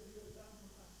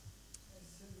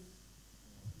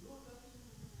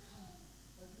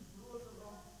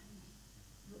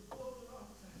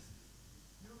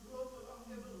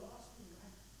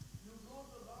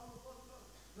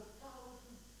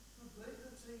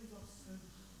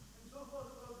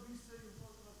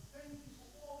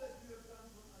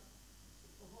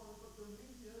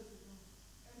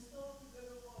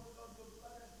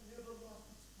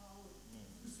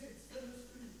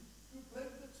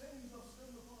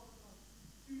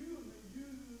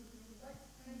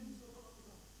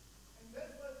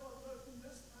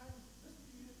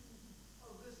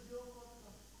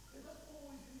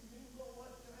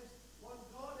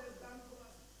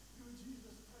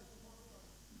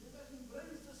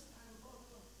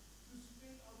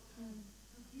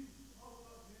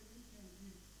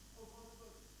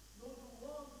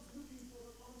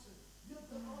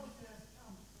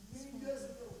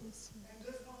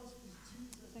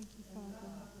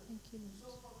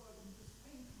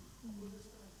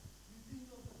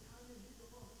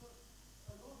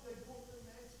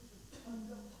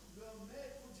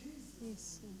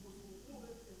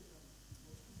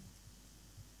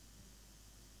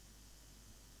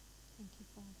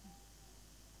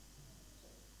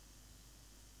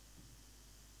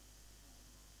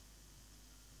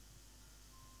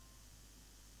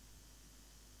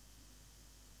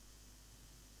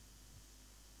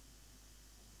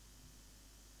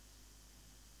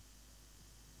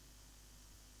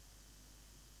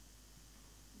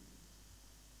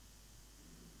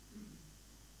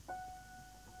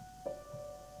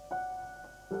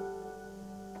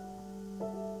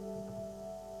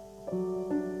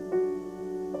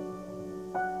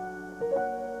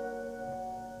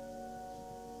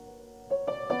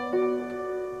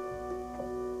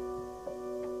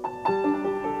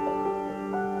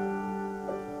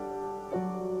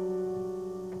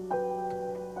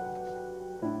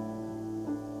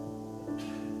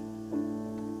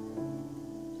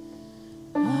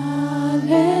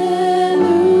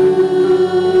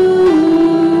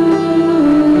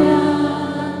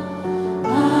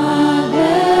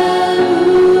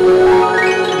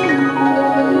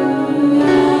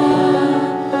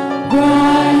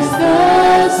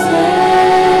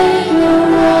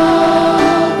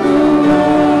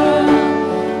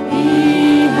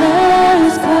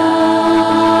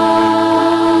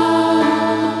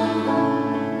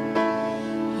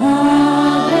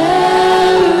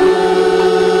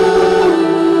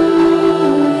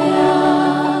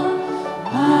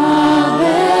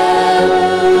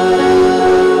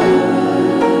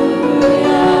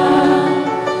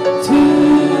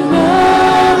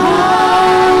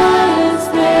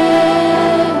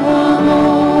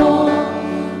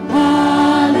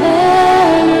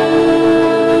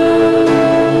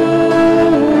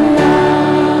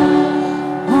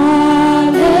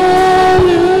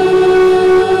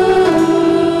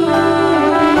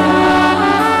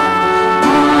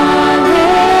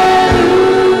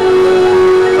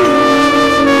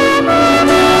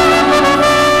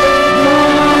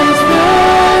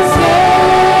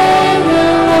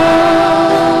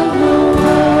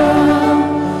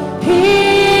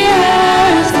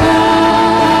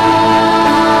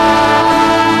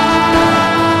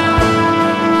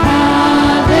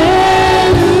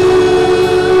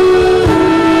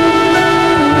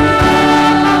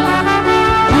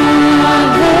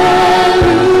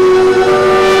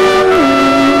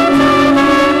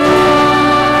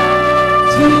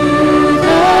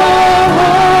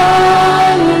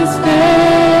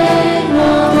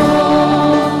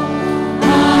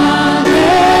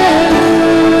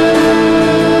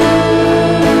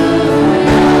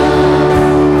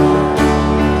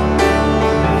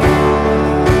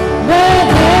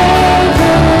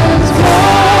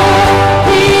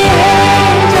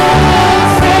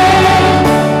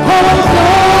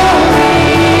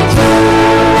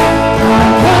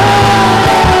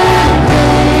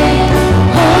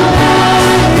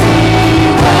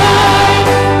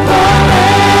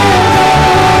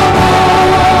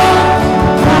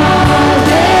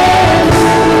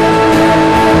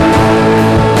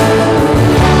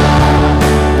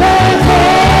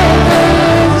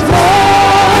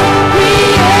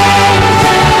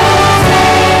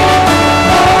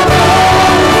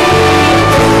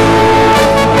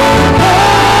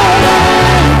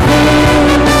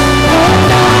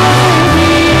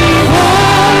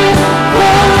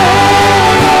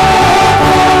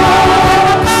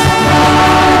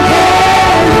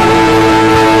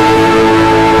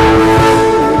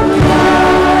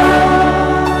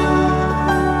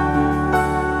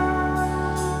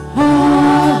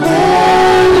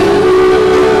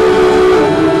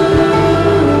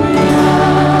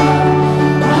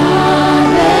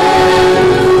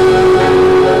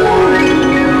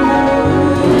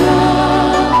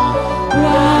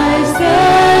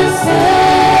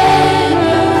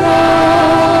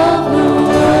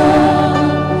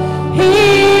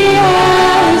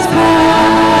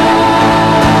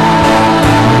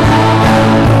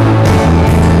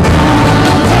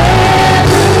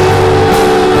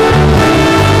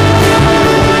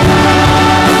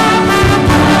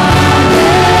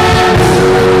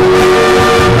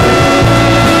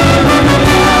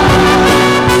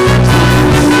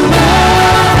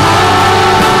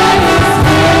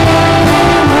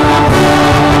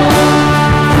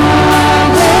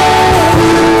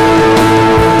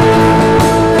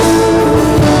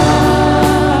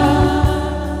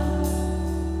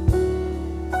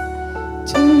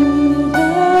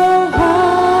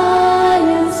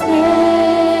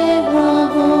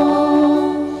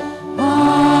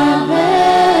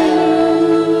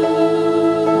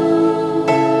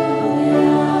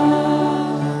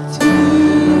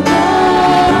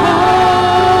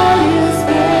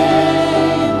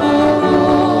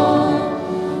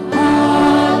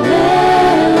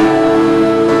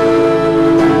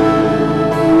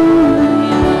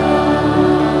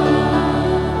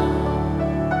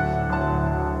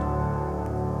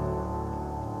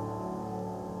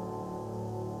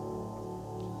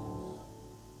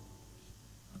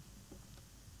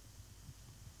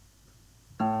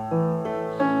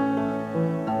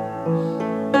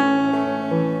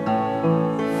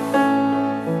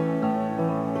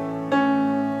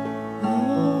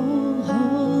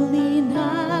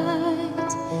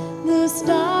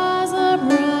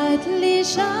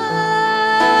is shining.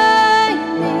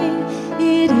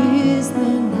 It is the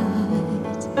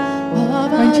night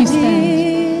of Won't you stand?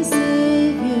 dear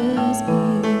Savior's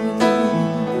birth.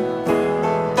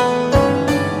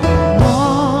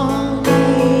 Long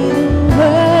lay the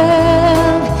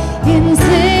world in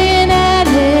sin and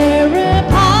error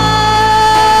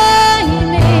pining,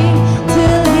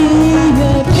 till He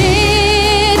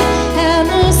appeared and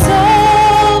the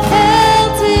soul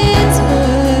felt its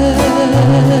worth.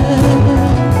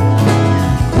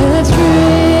 The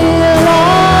thrill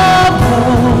of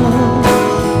hope,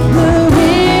 the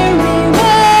weary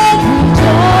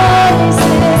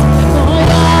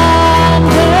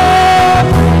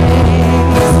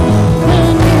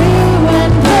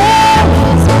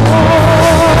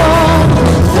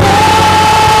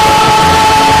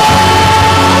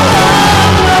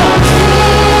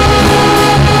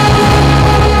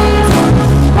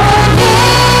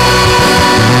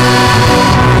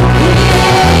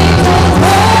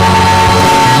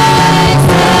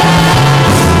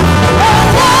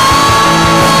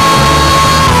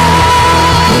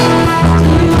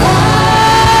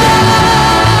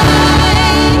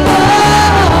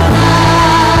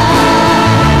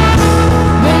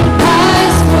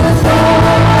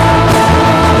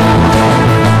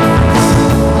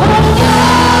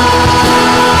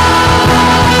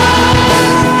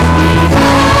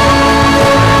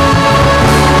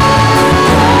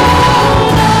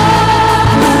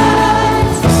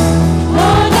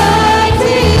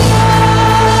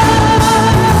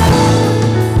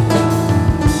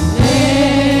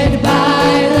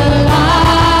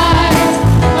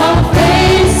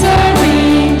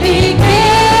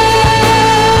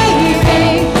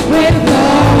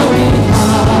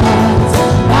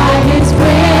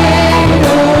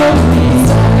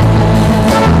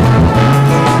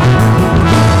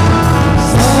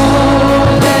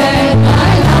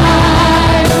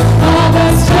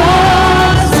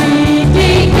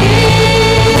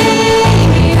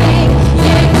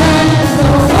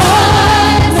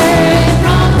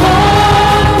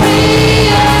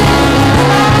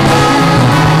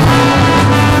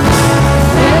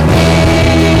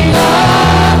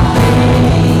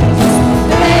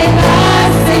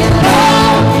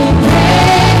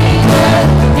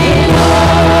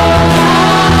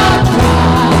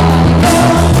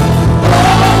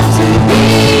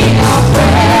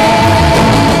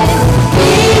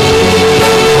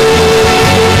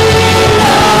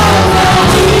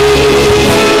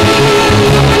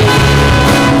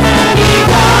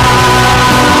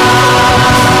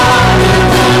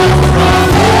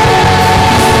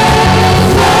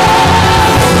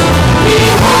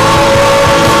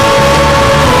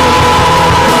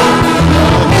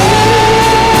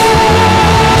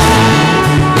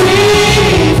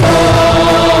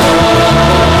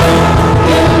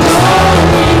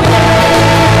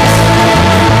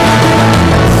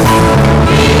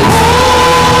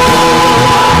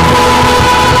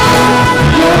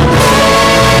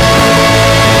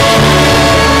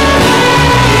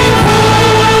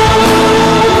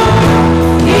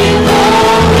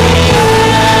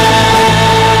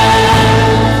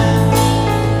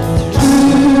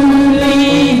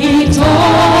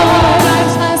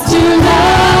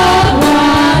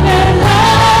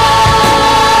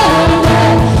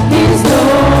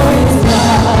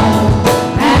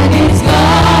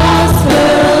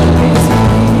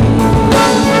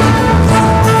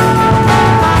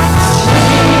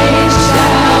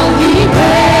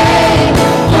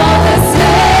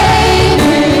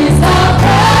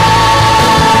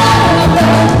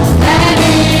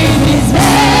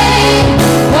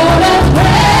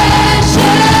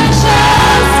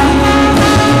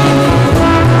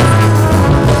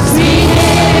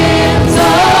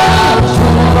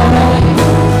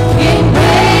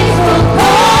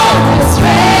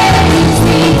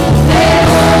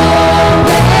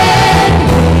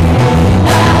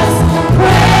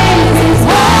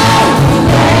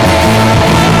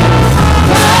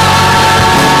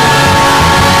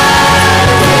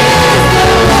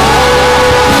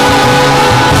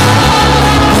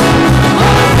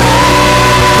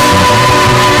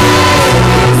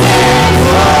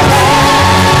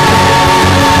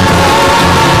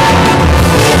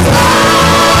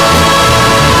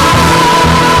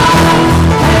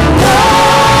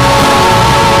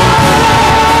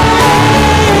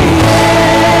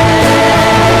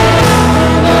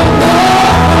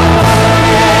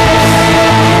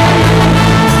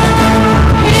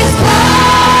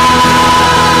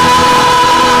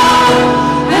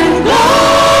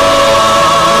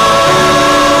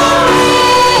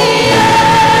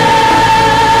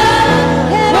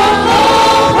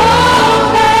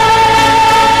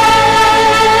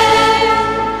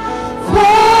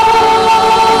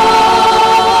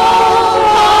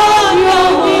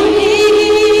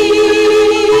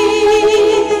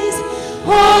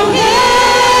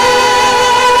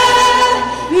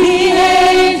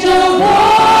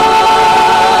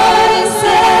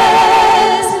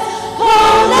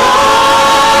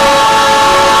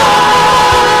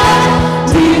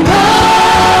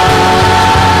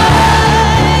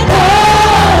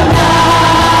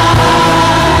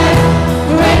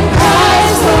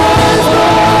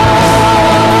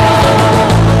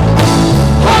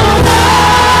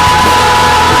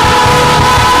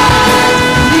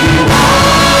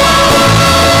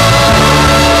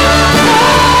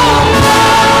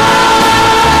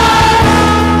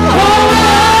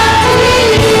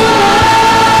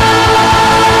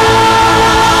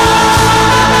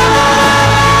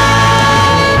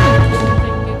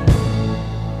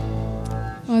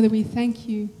Father, we thank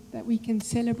you that we can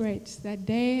celebrate that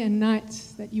day and night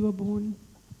that you were born.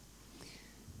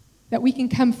 That we can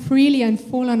come freely and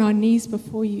fall on our knees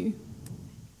before you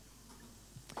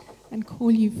and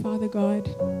call you Father God,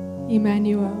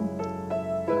 Emmanuel.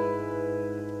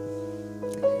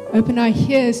 Open our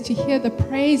ears to hear the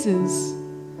praises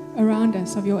around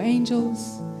us of your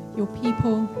angels, your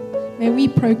people. May we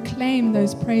proclaim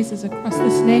those praises across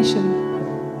this nation.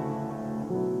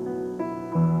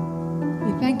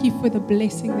 We thank you for the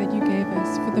blessing that you gave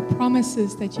us, for the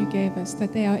promises that you gave us,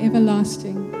 that they are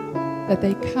everlasting, that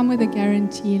they come with a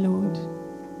guarantee, Lord,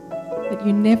 that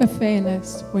you never fail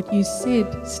us. What you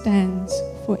said stands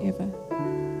forever.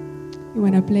 We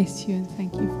want to bless you and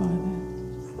thank you, Father.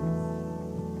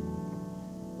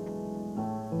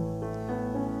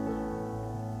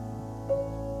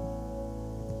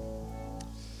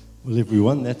 Well,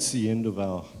 everyone, that's the end of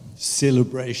our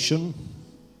celebration.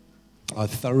 I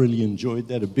thoroughly enjoyed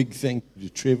that. A big thank you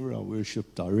to Trevor, our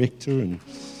worship director, and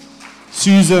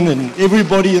Susan, and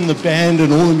everybody in the band,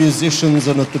 and all the musicians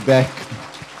and at the back.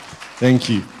 Thank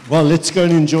you. Well, let's go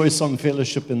and enjoy some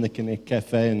fellowship in the Connect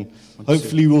Cafe, and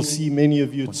hopefully we'll see many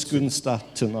of you at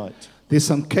Schoenstatt tonight. There's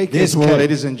some cake There's as well, cake.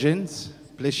 ladies and gents.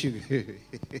 Bless you.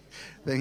 Thank